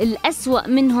الأسوأ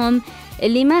منهم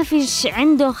اللي ما فيش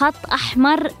عنده خط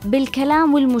أحمر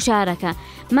بالكلام والمشاركة،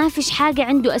 ما فيش حاجة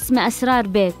عنده اسمها أسرار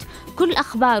بيت، كل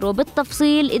أخباره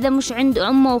بالتفصيل إذا مش عنده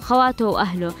أمه وخواته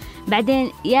وأهله.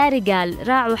 بعدين يا رجال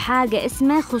راعوا حاجة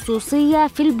اسمها خصوصية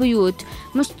في البيوت،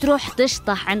 مش تروح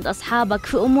تشطح عند أصحابك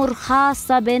في أمور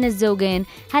خاصة بين الزوجين.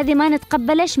 هذه ما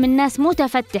نتقبلش من ناس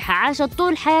متفتحة عاشت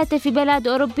طول حياتها في بلاد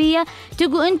أوروبية.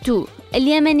 تقوا أنتوا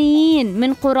اليمنيين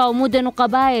من قرى ومدن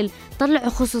وقبائل طلعوا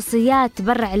خصوصيات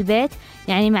برع البيت؟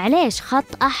 يعني معليش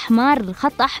خط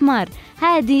أحمر.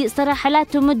 هذه صراحة لا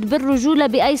تمد بالرجولة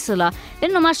بأي صلة،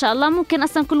 لأنه ما شاء الله ممكن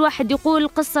أصلا كل واحد يقول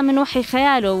قصة من وحي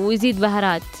خياله ويزيد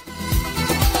بهارات.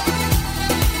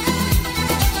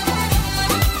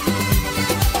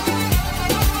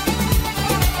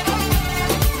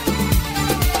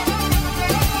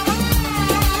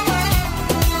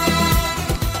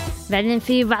 بعدين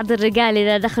في بعض الرجال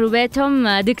إذا دخلوا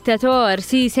بيتهم ديكتاتور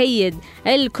سيد،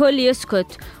 الكل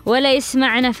يسكت ولا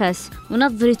يسمع نفس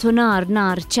ونظرته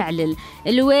نار تشعلل.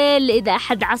 الويل إذا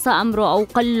أحد عصى أمره أو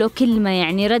قل له كلمة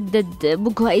يعني ردد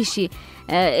بقه أي شيء.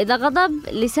 إذا غضب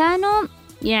لسانه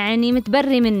يعني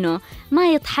متبري منه،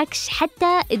 ما يضحكش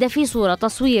حتى إذا في صورة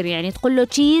تصوير يعني تقول له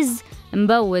تشيز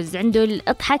مبوز عنده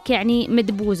الأضحك يعني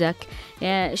مدبوزك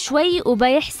شوي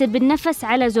وبيحسب النفس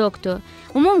على زوجته.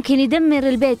 وممكن يدمر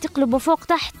البيت يقلبه فوق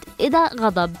تحت إذا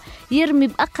غضب، يرمي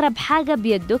بأقرب حاجة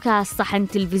بيده كاس صحن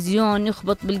تلفزيون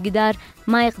يخبط بالجدار،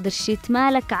 ما يقدرش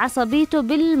يتمالك عصبيته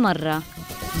بالمرة.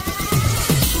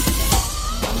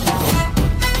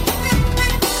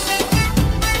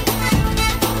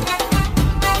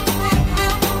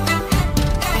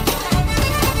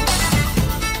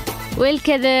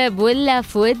 والكذب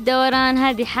واللف والدوران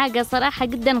هذه حاجة صراحة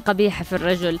جدا قبيحة في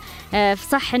الرجل.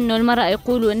 صح إنه المرأة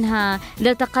يقولوا إنها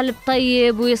ذات قلب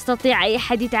طيب ويستطيع أي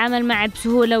أحد يتعامل معه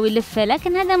بسهولة ويلفه،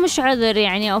 لكن هذا مش عذر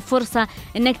يعني أو فرصة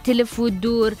إنك تلف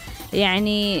وتدور.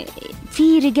 يعني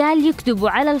في رجال يكذبوا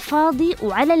على الفاضي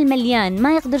وعلى المليان،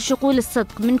 ما يقدرش يقول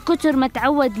الصدق من كتر ما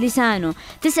تعود لسانه.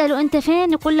 تسأله أنت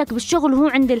فين يقول لك بالشغل وهو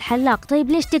عند الحلاق. طيب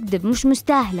ليش تكذب؟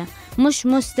 مش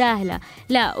مستاهلة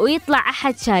لا، ويطلع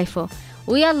أحد شايفه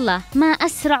ويلا ما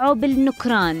أسرعه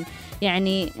بالنكران.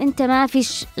 يعني أنت ما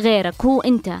فيش غيرك، هو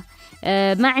أنت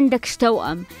ما عندكش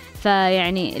توأم.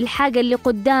 فيعني الحاجة اللي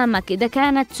قدامك إذا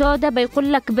كانت سودة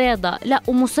بيقول لك بيضة، لا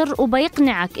ومصر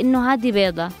وبيقنعك إنه هذه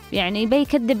بيضة، يعني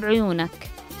بيكذب عيونك.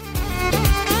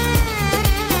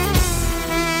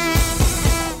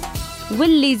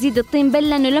 واللي يزيد الطين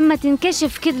بلة إنه لما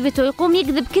تنكشف كذبته يقوم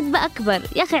يكذب كذبة أكبر.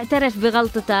 يا أخي اعترف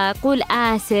بغلطتك، قول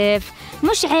آسف،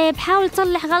 مش عيب، حاول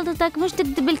تصلح غلطتك، مش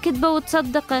تكذب الكذبة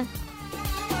وتصدقه.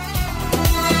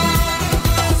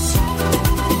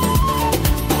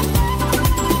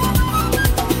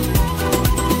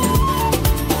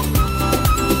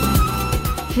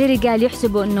 في رجال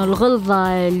يحسبوا إنه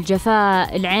الغلظة،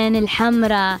 الجفاء، العين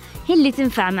الحمراء هي اللي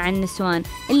تنفع مع النسوان.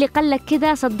 اللي قلك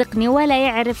كذا صدقني ولا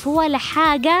يعرف ولا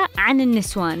حاجة عن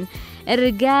النسوان.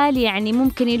 الرجال يعني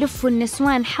ممكن يلفوا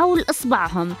النسوان حول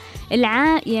إصبعهم.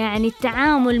 يعني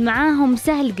التعامل معاهم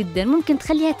سهل جدا، ممكن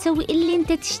تخليها تسوي اللي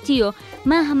انت تشتيه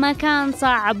مهما كان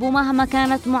صعب ومهما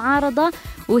كانت معارضة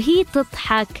وهي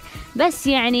تضحك. بس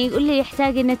يعني يقول لي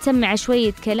يحتاج ان تسمع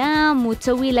شوية كلام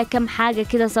وتسوي له كم حاجة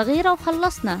كده صغيرة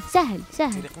وخلصنا. سهل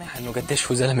يقنعها انه قديش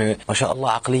هو زلمة ما شاء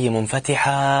الله عقلية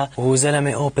منفتحة وهو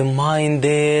زلمة اوبن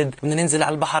مايندد. بدنا ننزل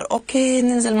على البحر، اوكي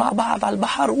ننزل مع بعض على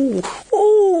البحر،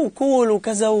 اوه كول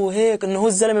وكذا وهيك. انه هو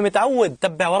الزلمة متعود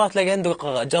تبع وراه تلاقي عنده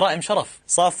جرائم شرف،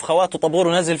 صاف خواته طابور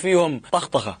ونازل فيهم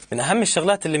طخطخة. من اهم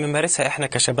الشغلات اللي بنمارسها احنا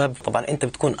كشباب، طبعا انت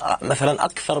بتكون مثلا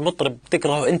اكثر مطرب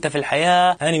تكرهه انت في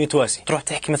الحياة هاني متواسي، تروح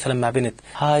تحكي مثلا مع بنت،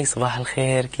 هاي صباح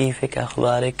الخير كيفك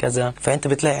اخبارك كذا، فانت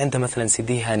بتلاقي عندها مثلا سي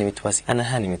دي هاني متواسي.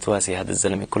 انا هاني متواسي هذا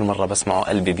الزلمه كل مره بسمعه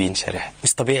قلبي بينشرح.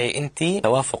 مش طبيعي، انت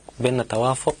توافق بيننا،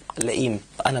 توافق لئيم.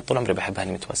 انا طول عمري بحب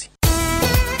هاني متواسي.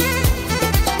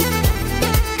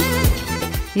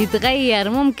 يتغير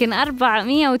ممكن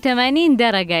 480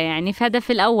 درجة يعني في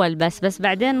هدف الأول بس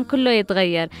بعدين كله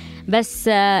يتغير. بس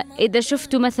إذا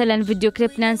شفتوا مثلا فيديو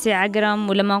كليب نانسي عجرم،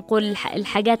 ولما نقول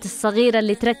الحاجات الصغيرة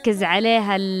اللي تركز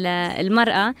عليها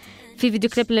المرأة، في فيديو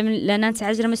كليب لنانسي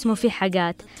عجرم اسمه في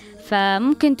حاجات،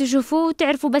 فممكن تشوفوه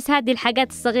وتعرفوا بس هذه الحاجات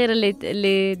الصغيرة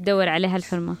اللي تدور عليها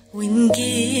الحرمة. وإن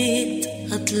جيت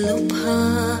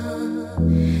أطلبها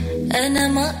أنا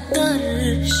ما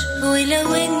أقدرش،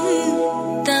 ولو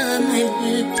أنت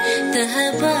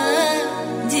عملتها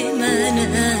بعد ما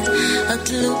أنا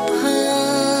أطلبها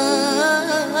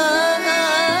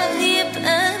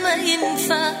يبقى ما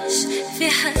ينفعش في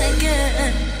حاجة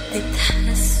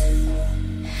تتحس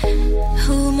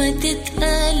وما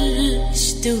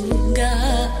تتقلش توجع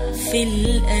في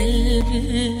القلب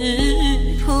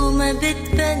وما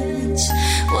بتبنش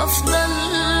وافضل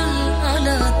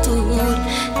على طول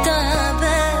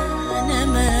تعبانة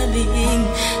ما بين.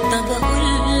 طب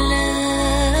اقول لك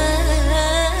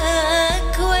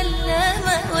ولا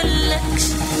ما اقولكش؟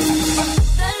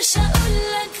 مقدرش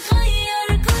اقولك غير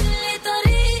كل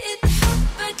طريقة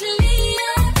حبك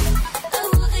ليا او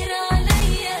غير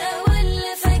عليا،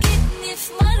 ولا فاجئني في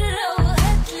مرة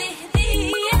وهاتلي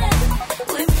هدية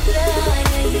واملى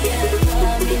عليا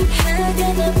بعمل حاجة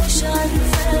انا مش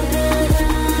عارفاها.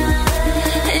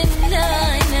 املى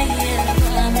عليا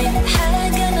بعمل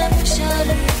حاجة انا مش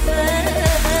عارفاها.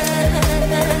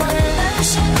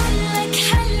 مقدرش اقولك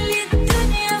حل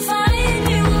الدنيا في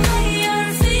عيني وغير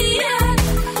فيا،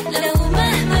 لو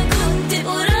مهما كنت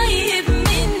قريب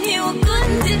مني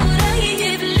وكنت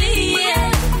قريب ليا.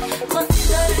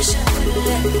 مقدرش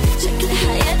اقولك شكل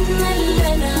حياتنا اللي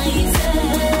انا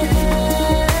عايزاه،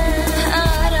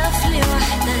 اعرف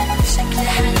لوحدك شكل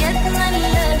حياتنا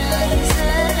اللي انا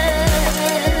عايزاه.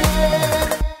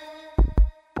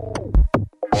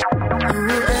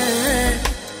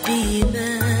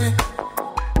 بيبان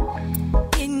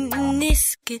إني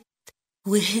سكت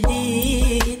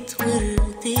وهديت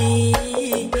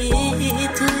ورديت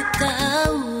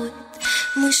وتعود،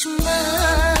 مش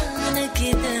معنى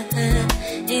كده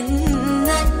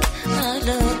إنك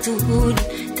على طول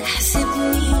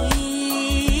تحسبني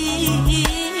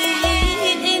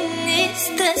إني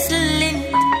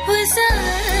استسلمت.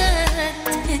 وساعات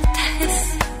بتحس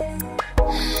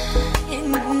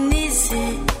إني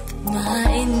زدت مع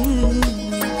إني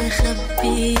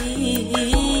بخبي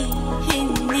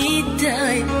إني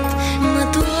تعبت ما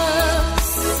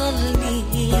توصلنيش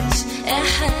يا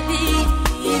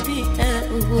حبيبي.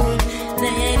 أقول ما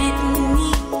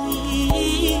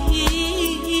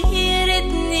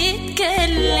ياريتني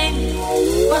اتكلم.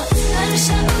 مقدرش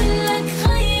أقولك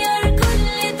غير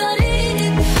كل طريقة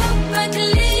حبك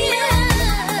ليا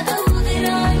أو غير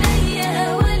عليا،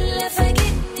 ولا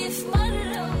فاجئني في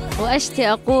مرة. وأشتي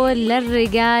أقول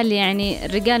للرجال، يعني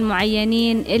الرجال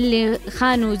معينين اللي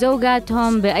خانوا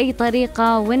زوجاتهم بأي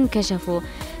طريقة وانكشفوا،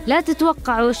 لا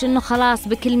تتوقعوش إنه خلاص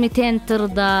بكلمتين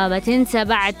ترضى بتنسى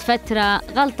بعد فترة.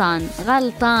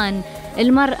 غلطان.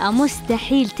 المرأة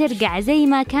مستحيل ترجع زي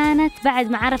ما كانت بعد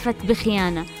ما عرفت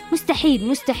بخيانة،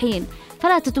 مستحيل.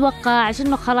 فلا تتوقع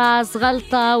إنه خلاص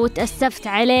غلطة وتأسفت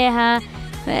عليها.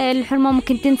 الحرمة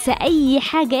ممكن تنسى أي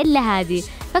حاجة إلا هذه.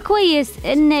 فكويس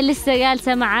إن لسه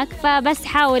جالسة معك، فبس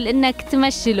حاول إنك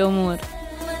تمشي الأمور،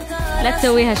 لا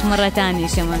تسويهاش مرة تانية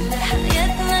كمان.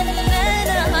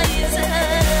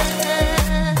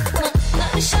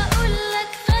 مقدرش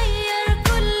أقولك غير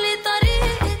كل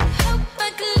طريقة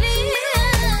حبك ليا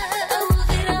أو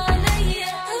غير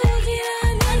عليا،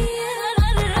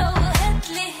 مرة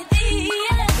وهاتلي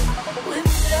هدية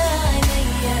واملى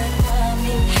عليا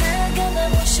بعمل حاجة أنا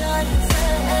مش عارفاها.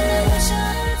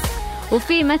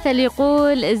 وفي مثل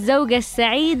يقول الزوجة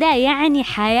السعيدة يعني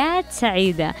حياة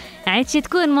سعيدة، يعني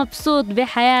تكون مبسوط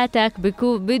بحياتك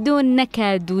بدون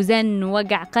نكد وزن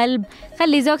ووجع قلب.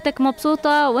 خلي زوجتك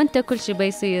مبسوطة وانت كل شي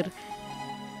بيصير.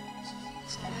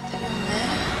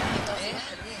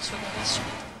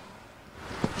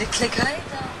 لك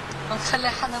هيدا ما نخلي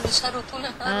حدا بشر طول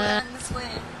النهار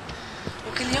النسوان،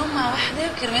 وكل يوم مع وحدة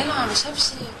وكرماله عم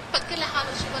يشبشب فكلي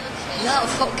حاله شو بدك فيه. لا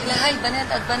وفوق كل هاي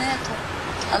البنات قد بناته،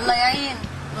 الله يعين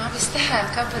ما بيستحي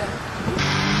مكبرة.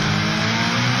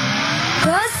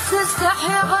 بس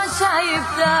استحي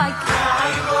عشايبتك يا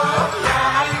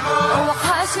عيبو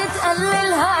وحاشة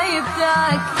تقلل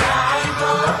هايبتك يا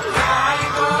عيبو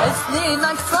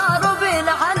سنينك صاروا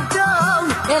بينعدوا،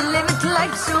 يلي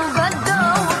مثلك شو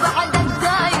بدوا وبعدك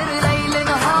داير ليل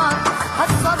نهار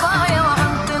هالصبايا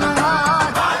وعم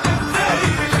تنهار. بعدك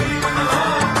داير ليل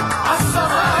نهار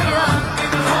هالصبايا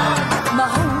ما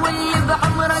هو اللي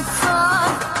بعمرك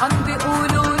صار عم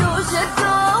بيقولوا له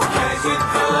جدو يا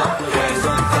جدو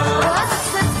بس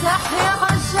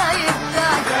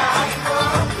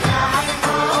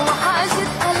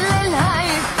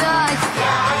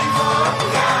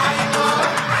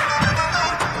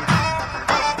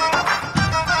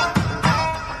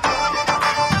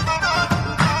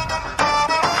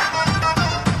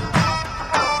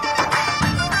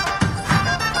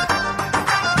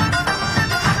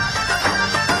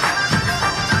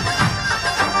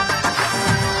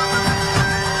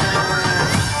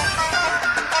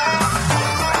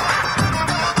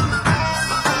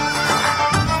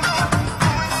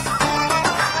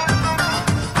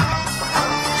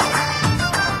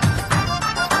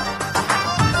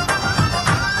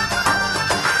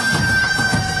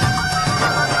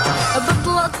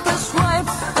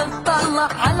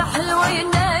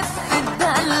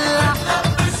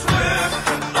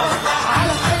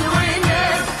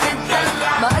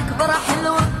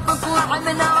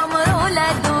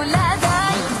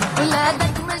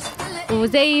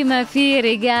وزي ما في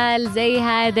رجال زي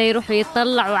هذا يروحوا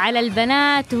يطلعوا على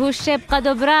البنات وهو الشيب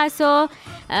قدو براسه،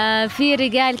 في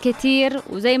رجال كتير،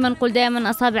 وزي ما نقول دائما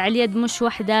أصابع اليد مش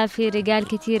وحدة، في رجال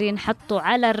كتير ينحطوا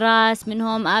على الراس،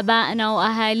 منهم آبائنا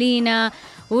وأهالينا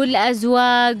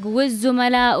والأزواج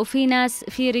والزملاء، وفي ناس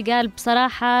في رجال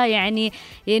بصراحة يعني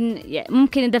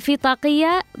ممكن إذا في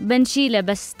طاقية بنشيله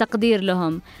بس تقدير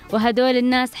لهم. وهدول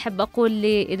الناس حب أقول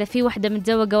لي إذا في وحدة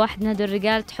متزوجة واحد من هدول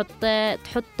الرجال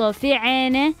تحطه في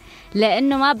عينه،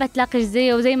 لأنه ما بتلاقيش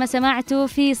زيه. وزي ما سمعتوا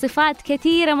في صفات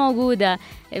كثيرة موجودة،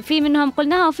 في منهم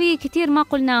قلناها وفي كتير ما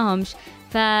قلناهمش.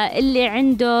 فاللي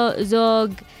عنده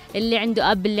زوج، اللي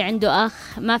عنده أب، اللي عنده أخ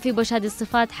ما في بوش هذه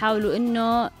الصفات، حاولوا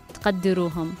إنه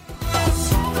تقدروهم.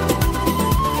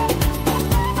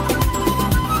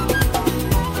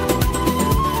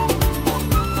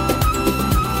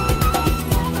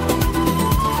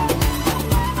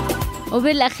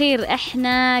 وبالأخير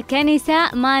إحنا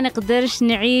كنساء ما نقدرش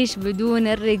نعيش بدون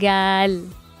الرجال،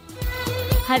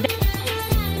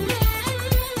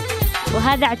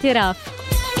 وهذا اعتراف.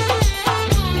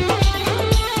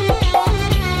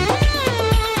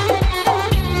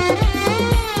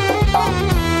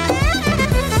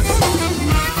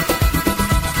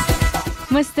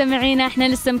 مستمعينا احنا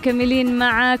لسه مكملين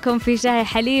معاكم في شاهي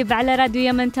حليب على راديو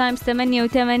يمن تايمز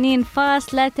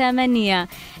 88.8.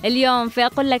 اليوم في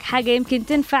أقول لك حاجة يمكن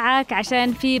تنفعك،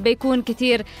 عشان في بيكون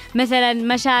كتير مثلا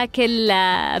مشاكل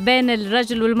بين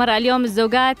الرجل والمرأة. اليوم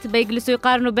الزوجات بيجلسوا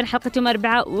يقارنوا بين حلقة يوم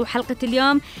أربعاء وحلقة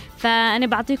اليوم، فأنا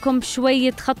بعطيكم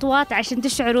شوية خطوات عشان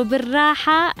تشعروا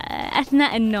بالراحة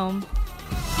أثناء النوم.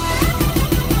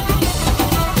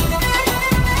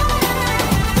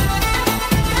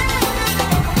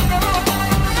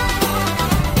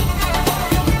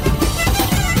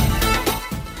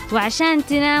 وعشان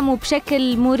تناموا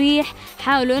بشكل مريح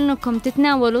حاولوا أنكم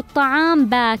تتناولوا الطعام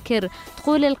باكر.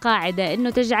 تقول القاعدة أنه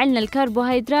تجعلنا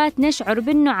الكربوهيدرات نشعر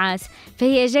بالنعاس،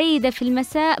 فهي جيدة في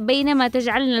المساء، بينما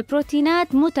تجعلنا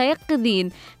البروتينات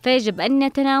متيقظين، فيجب أن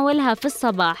نتناولها في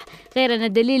الصباح. غير أن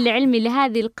الدليل العلمي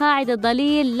لهذه القاعدة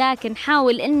ضليل، لكن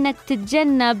حاول أنك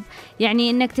تتجنب يعني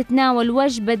أنك تتناول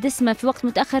وجبة دسمة في وقت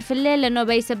متأخر في الليل، لأنه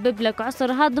بيسبب لك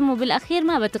عسر هضم، وبالأخير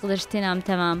ما بتقدرش تنام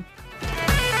تمام.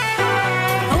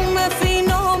 ما في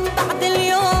نوم بعد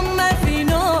اليوم، ما في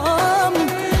نوم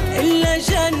إلا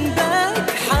جنبك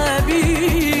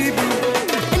حبيبي.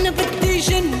 أنا بدي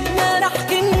جن، ما رح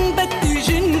كن بدي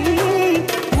جن،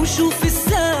 وشوف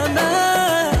السما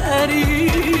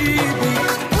قريبي.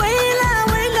 ويلا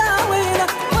ويلا ويلا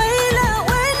ويلا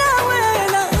ويلا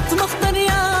ويلا اتمخضر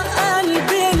يا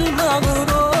قلبي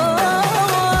المغرور.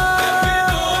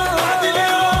 ما في نوم بعد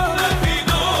اليوم، ما في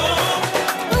نوم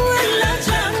ولا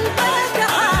جنبك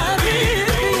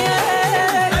حبيبي.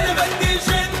 أنا بدي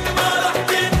جن، ما رح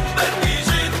كن بدي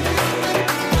جن،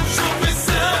 وشوف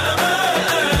السما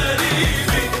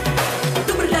قريبي.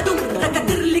 دمر لا دمر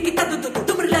ركتر لك تدد،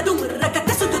 دمر لا دمر ركت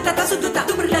تسد تسد،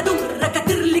 دمر لا دمر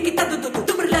ركتر لك تدد،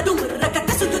 دمر لا دمر ركت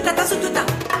تسد تسد.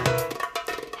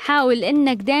 حاول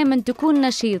إنك دائما تكون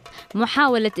نشيط.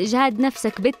 محاولة إجهاد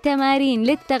نفسك بالتمارين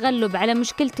للتغلب على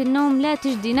مشكلة النوم لا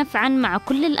تجدي نفعا مع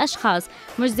كل الأشخاص.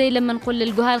 مش زي لما نقول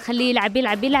للجهال خليه يلعب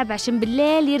يلعب يلعب عشان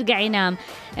بالليل يرجع ينام.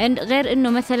 غير إنه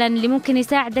مثلا اللي ممكن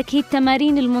يساعدك هي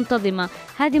التمارين المنتظمة،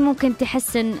 هذه ممكن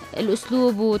تحسن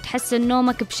الأسلوب وتحسن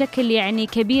نومك بشكل يعني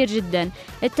كبير جدا.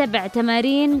 اتبع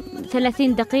تمارين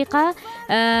 30 دقيقة،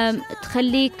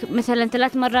 تخليك مثلا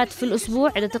 3 مرات في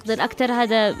الأسبوع، إذا تقدر أكتر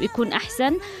هذا يكون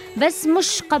أحسن، بس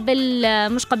مش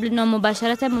قبل النوم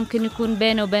مباشرة، ممكن يكون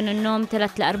بينه وبين النوم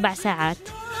 3 ل 4 ساعات.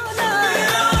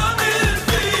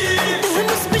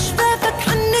 تهمس بشفافك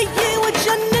حنية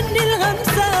وتجنني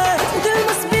الغمسات،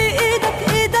 وتلمس بإيدك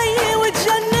إيدي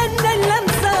وتجنني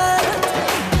اللمسات،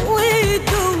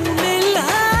 ويدوم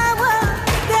الهوى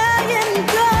دايم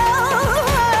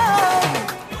دوام.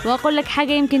 وأقول لك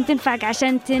حاجة يمكن تنفعك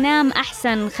عشان تنام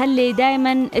أحسن. خلي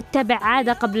دايما اتبع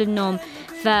عادة قبل النوم،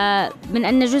 فمن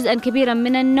أن جزءا كبيرا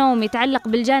من النوم يتعلق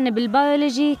بالجانب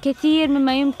البيولوجي، كثير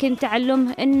مما يمكن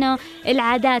تعلمه أنه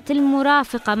العادات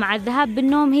المرافقة مع الذهاب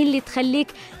بالنوم هي اللي تخليك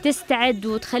تستعد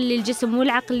وتخلي الجسم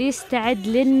والعقل يستعد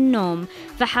للنوم.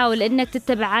 فحاول أنك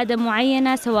تتبع عادة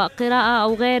معينة سواء قراءة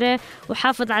أو غيره،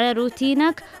 وحافظ على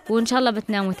روتينك، وإن شاء الله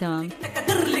بتناموا تمام.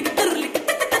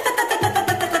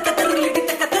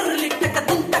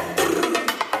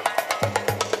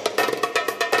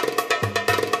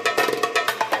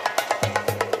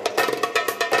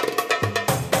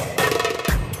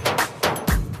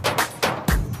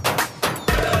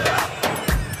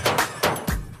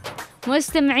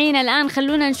 مستمعين الآن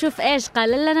خلونا نشوف إيش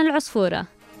قال لنا العصفورة.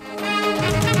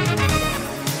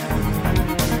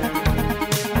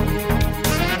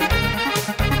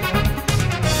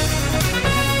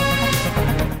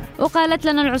 وقالت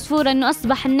لنا العصفورة أنه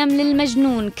أصبح النمل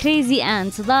المجنون كريزي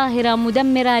أنت ظاهرة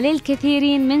مدمرة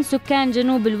للكثيرين من سكان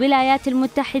جنوب الولايات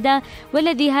المتحدة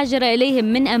والذي هاجر إليهم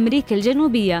من أمريكا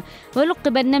الجنوبية،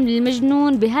 ولقب النمل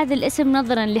المجنون بهذا الاسم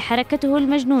نظرا لحركته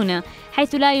المجنونة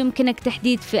حيث لا يمكنك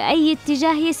تحديد في أي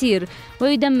اتجاه يسير.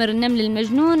 ويدمر النمل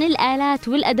المجنون الآلات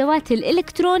والأدوات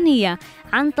الإلكترونية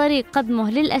عن طريق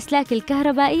قضمه للأسلاك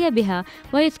الكهربائية بها.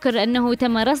 ويذكر أنه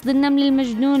تم رصد النمل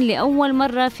المجنون لأول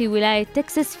مرة في ولاية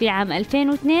تكساس في عام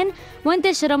 2002،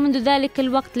 وانتشر منذ ذلك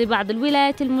الوقت لبعض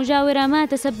الولايات المجاورة، ما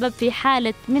تسبب في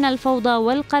حالة من الفوضى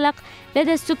والقلق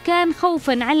لدى السكان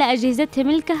خوفا على أجهزتهم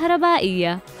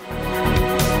الكهربائية.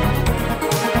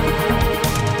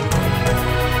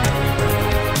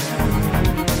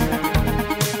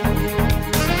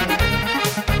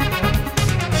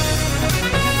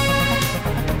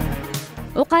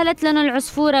 وقالت لنا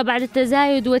العصفورة بعد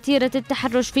تزايد وتيرة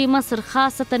التحرش في مصر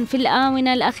خاصة في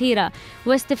الآونة الأخيرة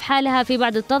واستفحالها في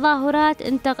بعض التظاهرات،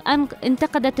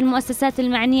 انتقدت المؤسسات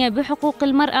المعنية بحقوق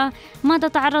المرأة ما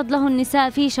تتعرض له النساء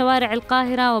في شوارع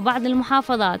القاهرة وبعض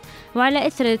المحافظات. وعلى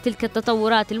إثر تلك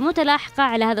التطورات المتلاحقة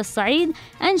على هذا الصعيد،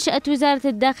 أنشأت وزارة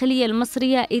الداخلية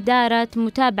المصرية إدارة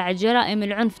متابعة جرائم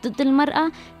العنف ضد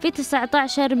المرأة في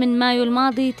 19 من مايو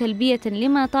الماضي تلبية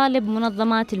لما طالب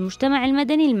منظمات المجتمع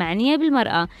المدني المعنية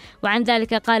بالمرأة. وعن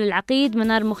ذلك قال العقيد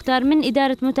منار مختار من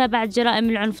إدارة متابعة جرائم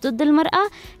العنف ضد المرأة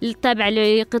التابعة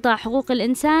لقطاع حقوق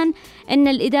الإنسان أن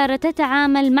الإدارة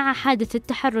تتعامل مع حادث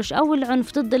التحرش أو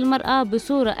العنف ضد المرأة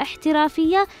بصورة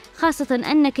احترافية، خاصة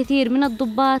أن كثير من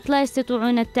الضباط لا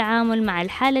يستطيعون التعامل مع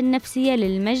الحالة النفسية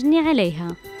للمجني عليها.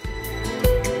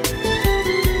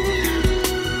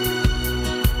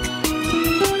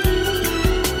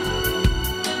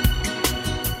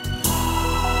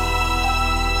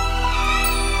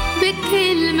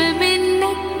 بكلمة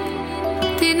منك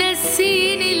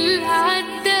تنسيني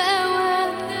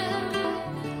العداوة.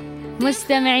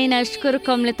 مستمعينا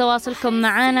أشكركم لتواصلكم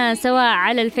معنا سواء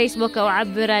على الفيسبوك أو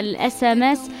عبر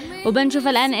الSMS، وبنشوف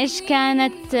الآن إيش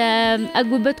كانت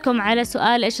أجوبتكم على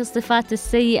سؤال إيش الصفات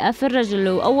السيئة في الرجل.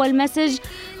 وأول مسج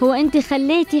هو أنت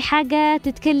خليتي حاجة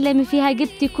تتكلمي فيها،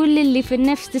 جبتي كل اللي في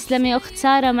النفس. تسلمي يا أخت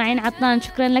سارة. معين عطنان،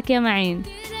 شكرا لك يا معين.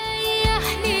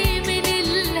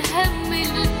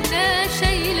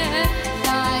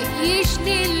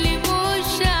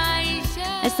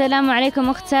 السلام عليكم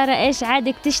أخت سارة، إيش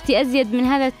عادك تشتي أزيد من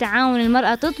هذا التعاون؟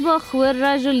 المرأة تطبخ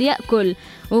والرجل يأكل،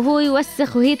 وهو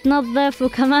يوسخ وهي تنظف،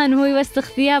 وكمان هو يوسخ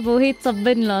ثيابه وهي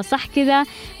تصبن له، صح كذا؟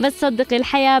 بس صدقي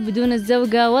الحياة بدون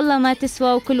الزوجة والله ما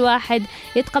تسوى، وكل واحد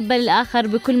يتقبل الآخر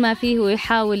بكل ما فيه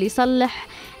ويحاول يصلح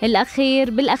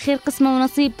بالأخير قسمة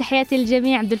ونصيب. تحياتي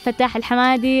للجميع. عبد الفتاح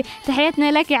الحمادي،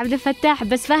 تحياتنا لك يا عبد الفتاح،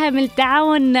 بس فهم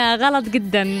التعاون غلط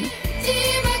جدا.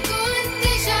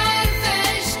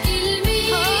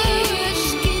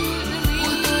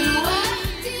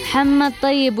 محمد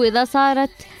طيب، وإذا صارت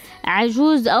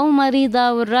عجوز أو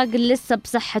مريضة والراجل لسه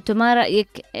بصحته ما رأيك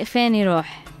فين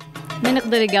يروح؟ مين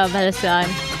يقدر يجاوب هذا السؤال؟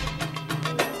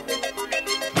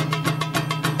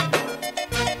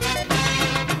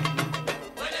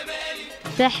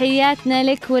 تحياتنا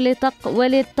لك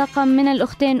وللطقم من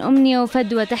الأختين أمنية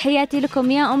وفدوى. تحياتي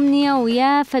لكم يا أمنية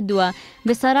ويا فدوى.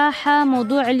 بصراحة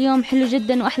موضوع اليوم حلو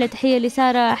جدا، وأحلى تحية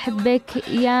لسارة، أحبك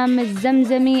يا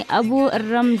الزمزمي أبو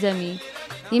الرمزمي.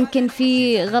 يمكن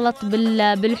في غلط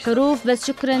بالحروف، بس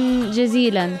شكرا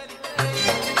جزيلا.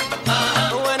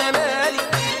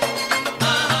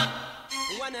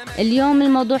 اليوم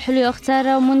الموضوع حلو يا أخت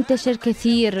سارة ومنتشر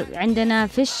كثير عندنا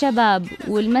في الشباب،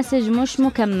 والمسج مش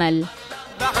مكمل.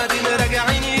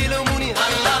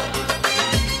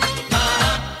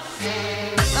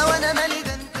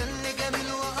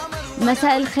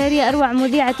 مساء الخير يا أروع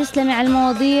مذيعة، تسلمي على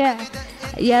المواضيع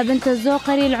يا بنت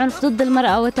الزوقري. العنف ضد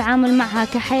المرأة والتعامل معها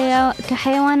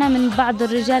كحيوانة من بعض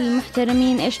الرجال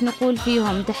المحترمين، إيش نقول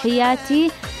فيهم؟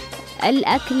 تحياتي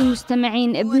الأكل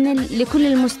المستمعين لكل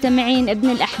المستمعين ابن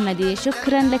الأحمدي.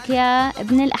 شكرا لك يا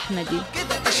ابن الأحمدي.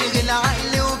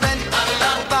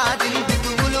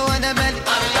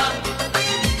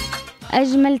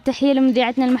 أجمل تحية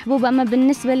لمذيعتنا المحبوبة. أما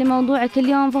بالنسبة لموضوعك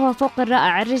اليوم فهو فوق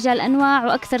الرائع. الرجال أنواع،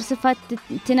 وأكثر صفات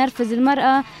تنرفز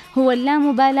المرأة هو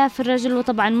اللامبالاة في الرجل،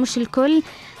 وطبعا مش الكل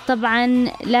طبعا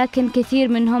لكن كثير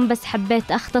منهم، بس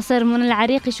حبيت أختصر. من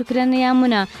العريقي، شكرا يا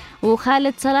منى.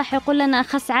 وخالد صلاح يقول لنا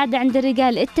أخص عادة عند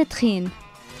الرجال التدخين.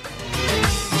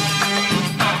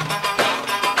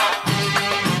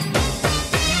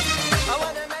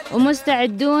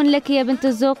 ومستعدون لك يا بنت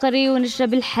الزوقري،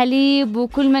 ونشرب الحليب،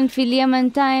 وكل من في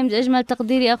اليمن تايمز. أجمل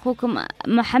تقديري أخوكم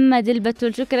محمد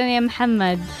البتول. شكرا يا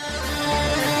محمد.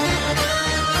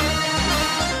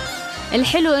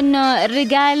 الحلو إنه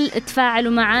الرجال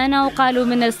تفاعلوا معانا وقالوا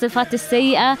من الصفات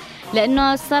السيئة،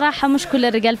 لأنه الصراحة مش كل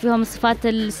الرجال فيهم الصفات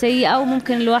السيئة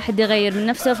وممكن الواحد يغير من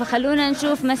نفسه. فخلونا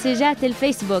نشوف مسجات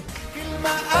الفيسبوك.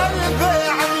 قلبي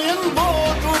عم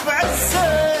ينبض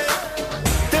وبعزة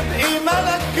تبقي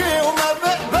ملكي وما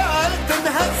بقبل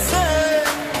تنهزة.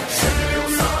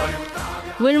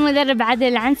 والمدرب عادل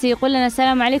العنسي يقول لنا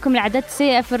السلام عليكم، العادات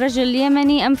السيئة في الرجل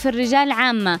اليمني أم في الرجال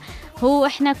عامة؟ هو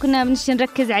إحنا كنا بنشي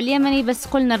نركز على اليمني بس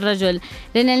قلنا الرجل،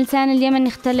 لأن الإنسان اليمني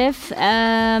يختلف،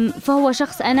 فهو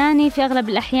شخص أناني في أغلب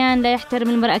الأحيان، لا يحترم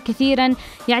المرأة كثيرا،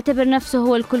 يعتبر نفسه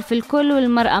هو الكل في الكل،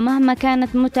 والمرأة مهما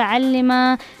كانت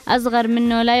متعلمة أصغر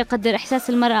منه لا يقدر إحساس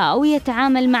المرأة أو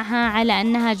يتعامل معها على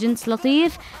أنها جنس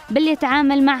لطيف، بل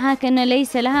يتعامل معها كأنه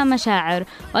ليس لها مشاعر.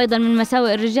 وأيضا من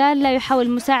مساوئ الرجال لا يحاول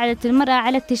مساعدة المرأة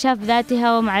على اكتشاف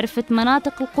ذاتها ومعرفة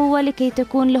مناطق القوة لكي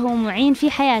تكون له معين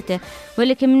في حياته.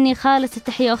 ولكن مني خالص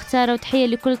التحية أخت سارة، وتحية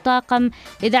لكل طاقم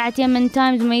إذاعة يمن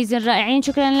تايمز مميزين رائعين.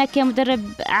 شكرا لك يا مدرب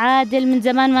عادل، من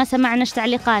زمان ما سمعناش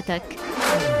تعليقاتك.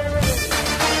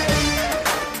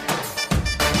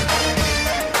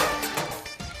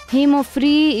 هيمو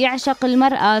فري يعشق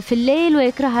المرأة في الليل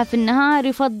ويكرهها في النهار،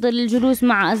 يفضل الجلوس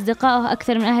مع أصدقائه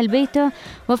أكثر من أهل بيته،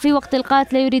 وفي وقت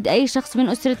القات لا يريد أي شخص من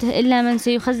أسرته إلا من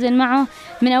سيخزن معه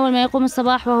من أول ما يقوم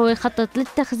الصباح وهو يخطط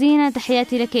للتخزينة.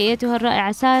 تحياتي لك أيتها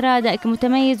الرائعة سارة، أدائك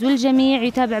متميز والجميع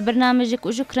يتابع برنامجك،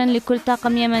 وشكرا لكل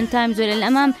طاقم يمن تايمز والى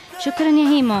الأمام. شكرا يا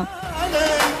هيمو.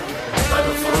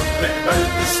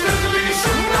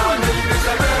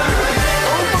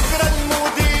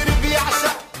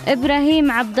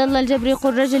 إبراهيم عبد الله الجبري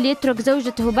يقول رجل يترك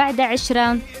زوجته بعد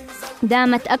عشرة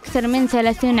دامت أكثر من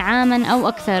 30 عاما أو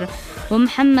أكثر.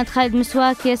 ومحمد خالد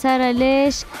مسواك يا سارة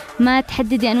ليش ما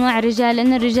تحددي أنواع الرجال؟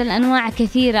 لأن الرجال أنواع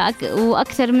كثيرة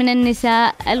وأكثر من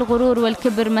النساء. الغرور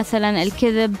والكبر مثلا،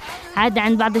 الكذب، عاد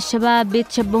عند بعض الشباب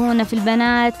بيتشبهون في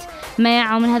البنات ما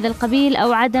يعوا من هذا القبيل،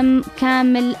 أو عدم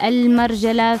كامل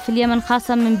المرجلة. في اليمن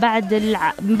خاصة من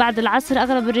بعد العصر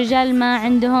أغلب الرجال ما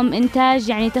عندهم إنتاج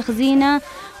يعني تخزينة،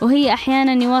 وهي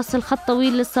أحيانا يواصل خط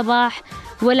طويل للصباح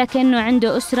ولكنه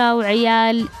عنده أسرة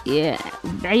وعيال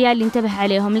ينتبه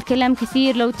عليهم. الكلام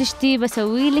كثير، لو تشتي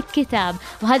بسوي لك كتاب.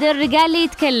 وهذا الرجال اللي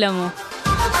يتكلموا.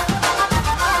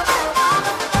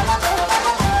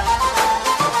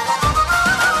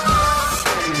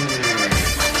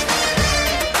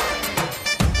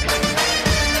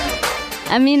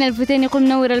 أمين الفتين يقول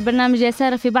منور البرنامج يا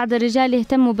سارة، في بعض الرجال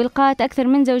يهتموا بالقات أكثر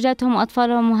من زوجاتهم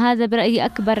وأطفالهم، وهذا برأيي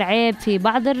أكبر عيب في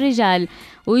بعض الرجال.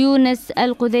 ويونس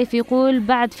القذيفي يقول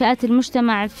بعض فئات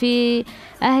المجتمع في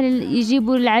أهل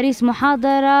يجيبوا العريس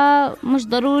محاضرة، مش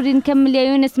ضروري نكمل يا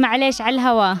يونس معليش على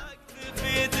الهوا.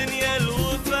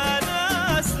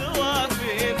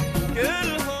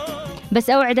 بس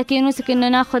أوعدك يونسك إنه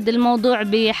ناخذ الموضوع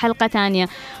بحلقة تانية.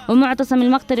 ومعتصم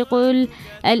المقطر يقول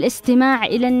الاستماع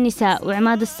إلى النساء.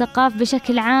 وعماد السقاف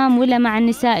بشكل عام ولا مع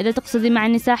النساء؟ إذا تقصدي مع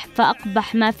النساء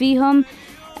فأقبح ما فيهم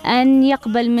أن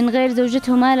يقبل من غير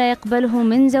زوجته ما لا يقبله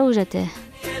من زوجته.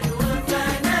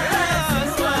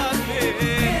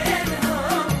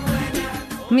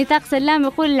 ميثاق سلام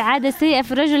يقول العادة السيئة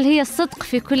في الرجل هي الصدق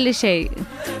في كل شيء.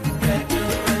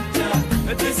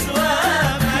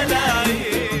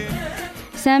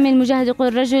 سامي المجاهد يقول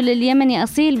الرجل اليمني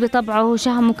أصيل بطبعه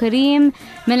شهم كريم،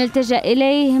 من التجأ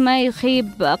إليه ما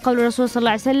يخيب. قول الرسول صلى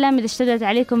الله عليه وسلم إذا اشتدت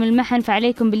عليكم المحن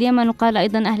فعليكم باليمن، وقال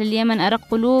أيضا أهل اليمن أرق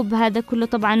قلوب. هذا كله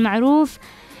طبعا معروف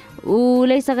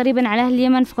وليس غريبا على أهل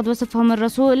اليمن، فقد وصفهم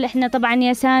الرسول. إحنا طبعا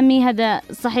يا سامي هذا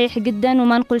صحيح جدا،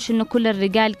 وما نقولش إنه كل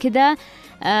الرجال كده،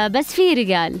 بس في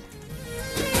رجال.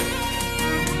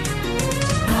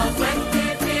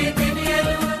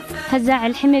 هزاع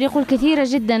الحمير يقول كثيرة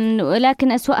جدا،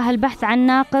 ولكن أسوأها البحث عن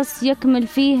ناقص يكمل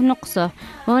فيه نقصه،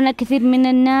 وهناك كثير من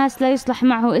الناس لا يصلح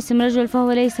معه اسم رجل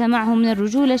فهو ليس معه من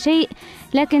الرجولة شيء،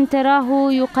 لكن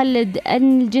تراه يقلد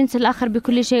الجنس الآخر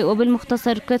بكل شيء.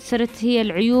 وبالمختصر كثرت هي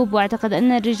العيوب، واعتقد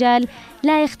أن الرجال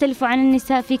لا يختلف عن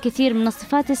النساء في كثير من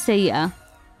الصفات السيئة.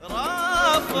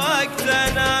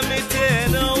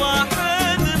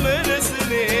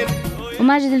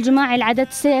 وماجد الجماعي العادات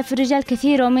السيئة في الرجال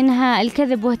كثيرة، ومنها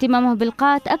الكذب واهتمامه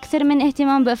بالقات أكثر من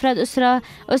اهتمام بأفراد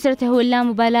أسرته،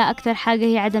 واللامبالاة. أكثر حاجة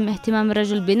هي عدم اهتمام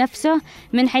الرجل بنفسه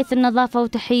من حيث النظافة.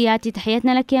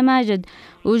 تحياتنا لك يا ماجد.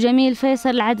 وجميل فيصل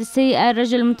العادة السيئة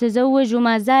الرجل متزوج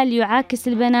وما زال يعاكس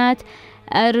البنات.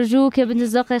 أرجوك يا بنت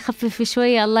الزوقري خفف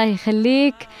شوية الله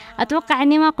يخليك. أتوقع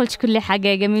أني ما قلت كل حاجة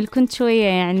يا جميل، كنت شوية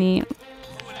يعني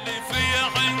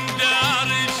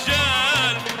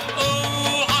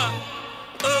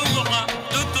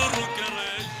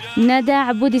ندى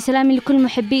عبودي سلامي لكل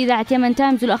محبي إذاعة يمن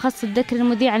تايمز والأخص الذكر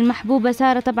المذيعة المحبوبة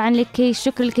سارة. طبعا لك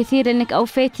الشكر الكثير أنك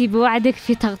أوفيتي بوعدك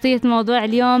في تغطية موضوع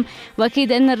اليوم.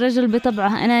 وأكيد أن الرجل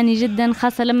بطبعه أناني جدا،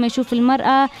 خاصة لما يشوف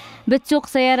المرأة بتسوق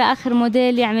سيارة آخر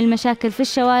موديل، يعمل مشاكل في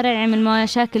الشوارع، يعمل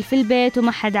مشاكل في البيت،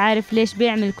 وما حد عارف ليش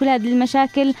بيعمل كل هذه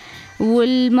المشاكل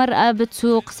والمرأة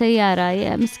بتسوق سيارة.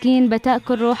 يا مسكين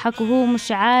بتأكل روحك وهو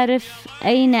مش عارف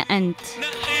أين أنت.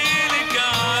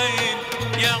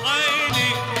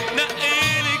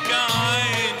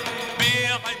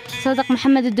 صدق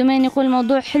محمد الدومين يقول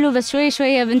الموضوع حلو بس شوي شوي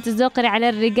يا بنت الزوقري على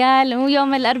الرجال.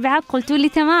 ويوم الأربعاء قلتوا لي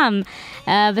تمام.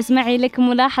 بس معي لك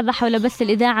ملاحظة حول بث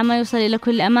الإذاعة ما يوصل إلى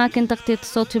كل الأماكن، تغطية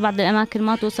الصوت في بعض الأماكن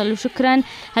ما توصل. وشكرا،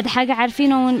 هذا حاجة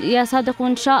عارفينه يا صادق،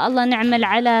 وإن شاء الله نعمل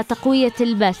على تقوية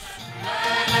البث.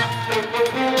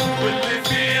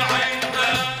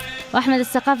 وأحمد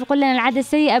السقاف يقول لنا العادة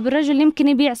السيئة بالرجل يمكن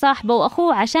يبيع صاحبه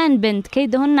وأخوه عشان بنت،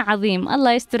 كيدهن عظيم،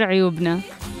 الله يستر عيوبنا.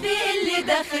 اللي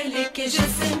داخلك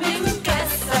جسمي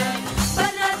مكسر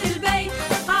برات البيت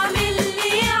عامل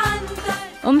لي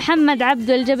عنتر. ومحمد عبد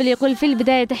الجبل يقول في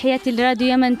البداية تحياتي لراديو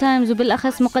يمن تايمز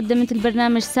وبالأخص مقدمة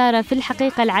البرنامج سارة. في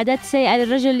الحقيقة العادات السيئة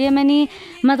للرجل اليمني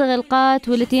مضغ القات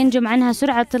والتي ينجم عنها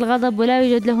سرعة الغضب ولا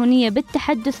يوجد له نية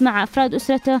بالتحدث مع أفراد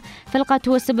أسرته، فالقات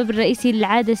هو السبب الرئيسي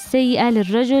للعادة السيئة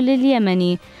للرجل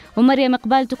اليمني. ومريم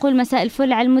إقبال تقول مساء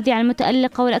الفل على المذيعة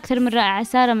المتألقة والأكثر من رائعة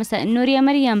سارة. مساء النور يا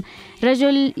مريم.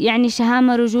 رجل يعني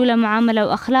شهامة رجولة معاملة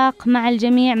وأخلاق مع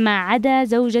الجميع ما عدا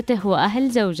زوجته وأهل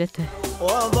زوجته.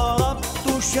 وضربت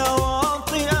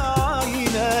شواطئ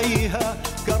عينيها.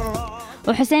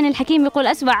 وحسين الحكيم يقول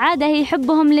أسوأ عادة هي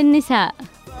حبهم للنساء.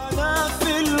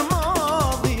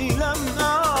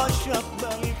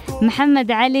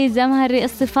 محمد علي زمهري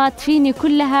الصفات فيني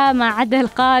كلها ما عدا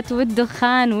القات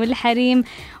والدخان والحريم.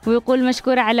 ويقول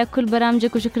مشكورة على كل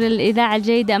برامجك وشكرا للإذاعة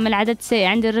الجيدة. أما العادات السيئة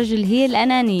عند الرجل هي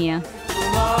الأنانية.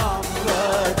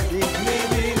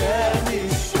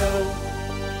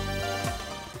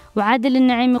 وعادل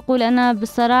النعيم يقول أنا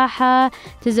بصراحة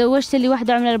تزوجت لي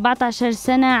واحدة عمرها 14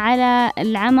 سنة على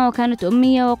العمى وكانت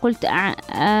أمية، وقلت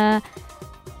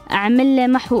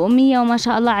أعمل محو أمية وما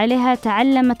شاء الله عليها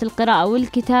تعلمت القراءة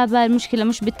والكتابة. المشكلة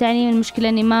مش بالتعليم، المشكلة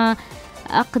أني ما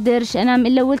أقدرش أنام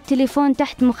إلا والتليفون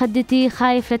تحت مخدتي،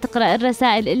 خايف لتقرأ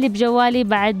الرسائل اللي بجوالي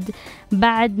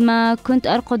بعد ما كنت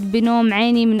أرقد بنوم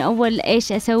عيني من أول.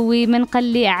 إيش أسوي؟ من قال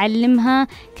لي أعلمها،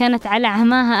 كانت على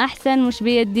عماها أحسن، مش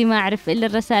بيدي ما أعرف إلا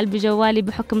الرسائل بجوالي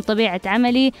بحكم طبيعة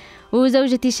عملي.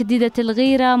 وزوجتي شديدة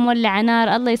الغيرة مولعة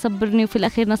نار، الله يصبرني. وفي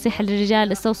الأخير نصيحة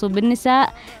للرجال استوصوا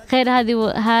بالنساء خير،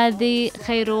 هذه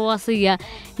خير وصية.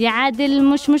 يا عادل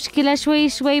مش مشكلة، شوي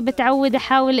شوي بتعود،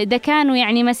 أحاول إذا كانوا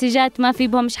يعني مسجات ما في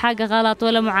بهم مش حاجة غلط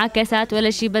ولا معاكسات ولا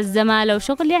شيء، بس زمالة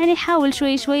وشغل، يعني حاول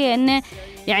شوي شوي إنه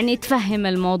يعني تفهم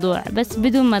الموضوع بس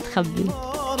بدون ما تخبي.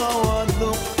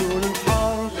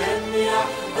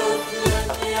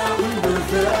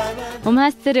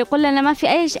 ومهستر يقول لنا ما في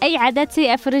أي عادات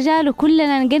سيئة في الرجال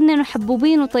وكلنا نجنن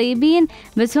وحبوبين وطيبين،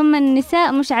 بس هم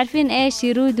النساء مش عارفين إيش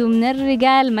يرودوا من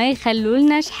الرجال ما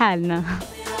يخلولناش حالنا.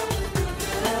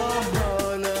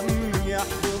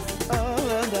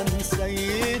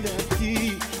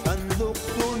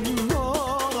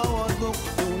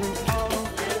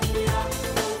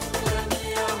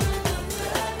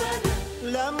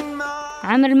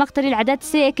 عمر المقتري العادات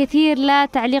السيئة كثير، لا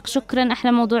تعليق شكرا،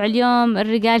 أحلى موضوع اليوم،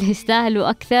 الرجال يستاهلوا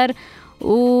أكثر.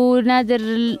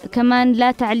 ونادر كمان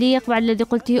لا تعليق بعد الذي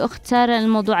قلته أخت سارة،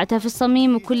 الموضوع أتى في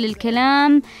الصميم وكل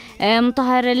الكلام.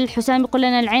 مطهر الحسام يقول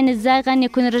لنا العين الزاغة أن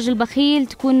يكون الرجل بخيل،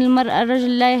 تكون المرأة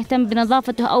الرجل لا يهتم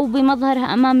بنظافته أو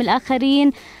بمظهرها أمام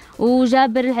الآخرين.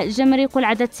 وجابر الجمري يقول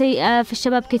عادات سيئة في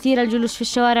الشباب كثيرة، الجلوس في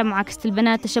الشوارع، معاكسة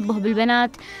البنات، تشبه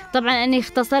بالبنات. طبعا أني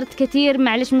اختصرت كثير،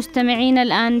 معلش مستمعينا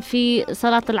الآن في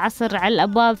صلاة العصر على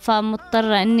الأبواب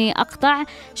فمضطرة أني أقطع.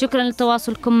 شكرا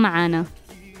لتواصلكم معنا.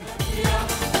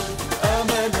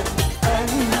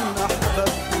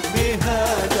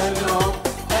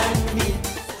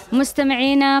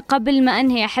 مستمعينا قبل ما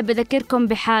أنهي أحب أذكركم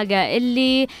بحاجة،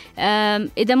 اللي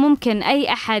إذا ممكن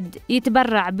أي أحد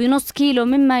يتبرع بنص كيلو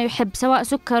مما يحب، سواء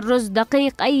سكر، رز،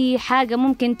 دقيق، أي حاجة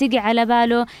ممكن تجي على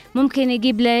باله، ممكن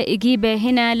يجيبه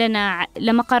هنا لنا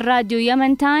لمقر راديو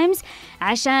يمن تايمز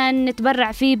عشان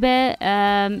نتبرع فيه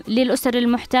للأسر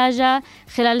المحتاجة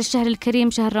خلال الشهر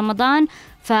الكريم شهر رمضان.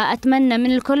 فأتمنى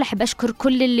من الكل، أحب أشكر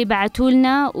كل اللي بعتوا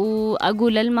لنا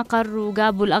وأقول المقر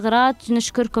وجابوا الأغراض،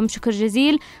 نشكركم شكر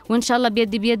جزيل، وإن شاء الله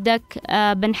بيدي بيدك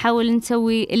بنحاول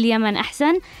نسوي اليمن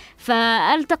أحسن.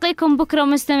 فألتقيكم بكرة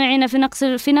مستمعينا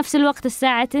في نفس الوقت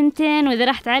الساعة 2، وإذا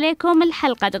راحت عليكم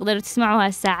الحلقة تقدروا تسمعوها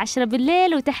الساعة 10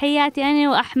 بالليل. وتحياتي أنا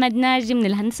وأحمد ناجي من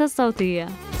الهندسة الصوتية.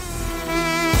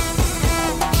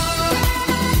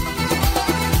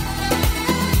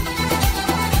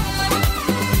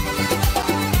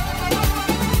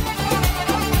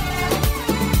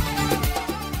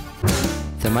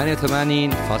 88.8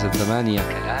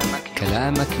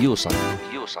 كلامك يوصل.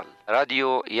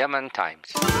 راديو يمن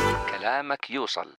تايمز. كلامك يوصل.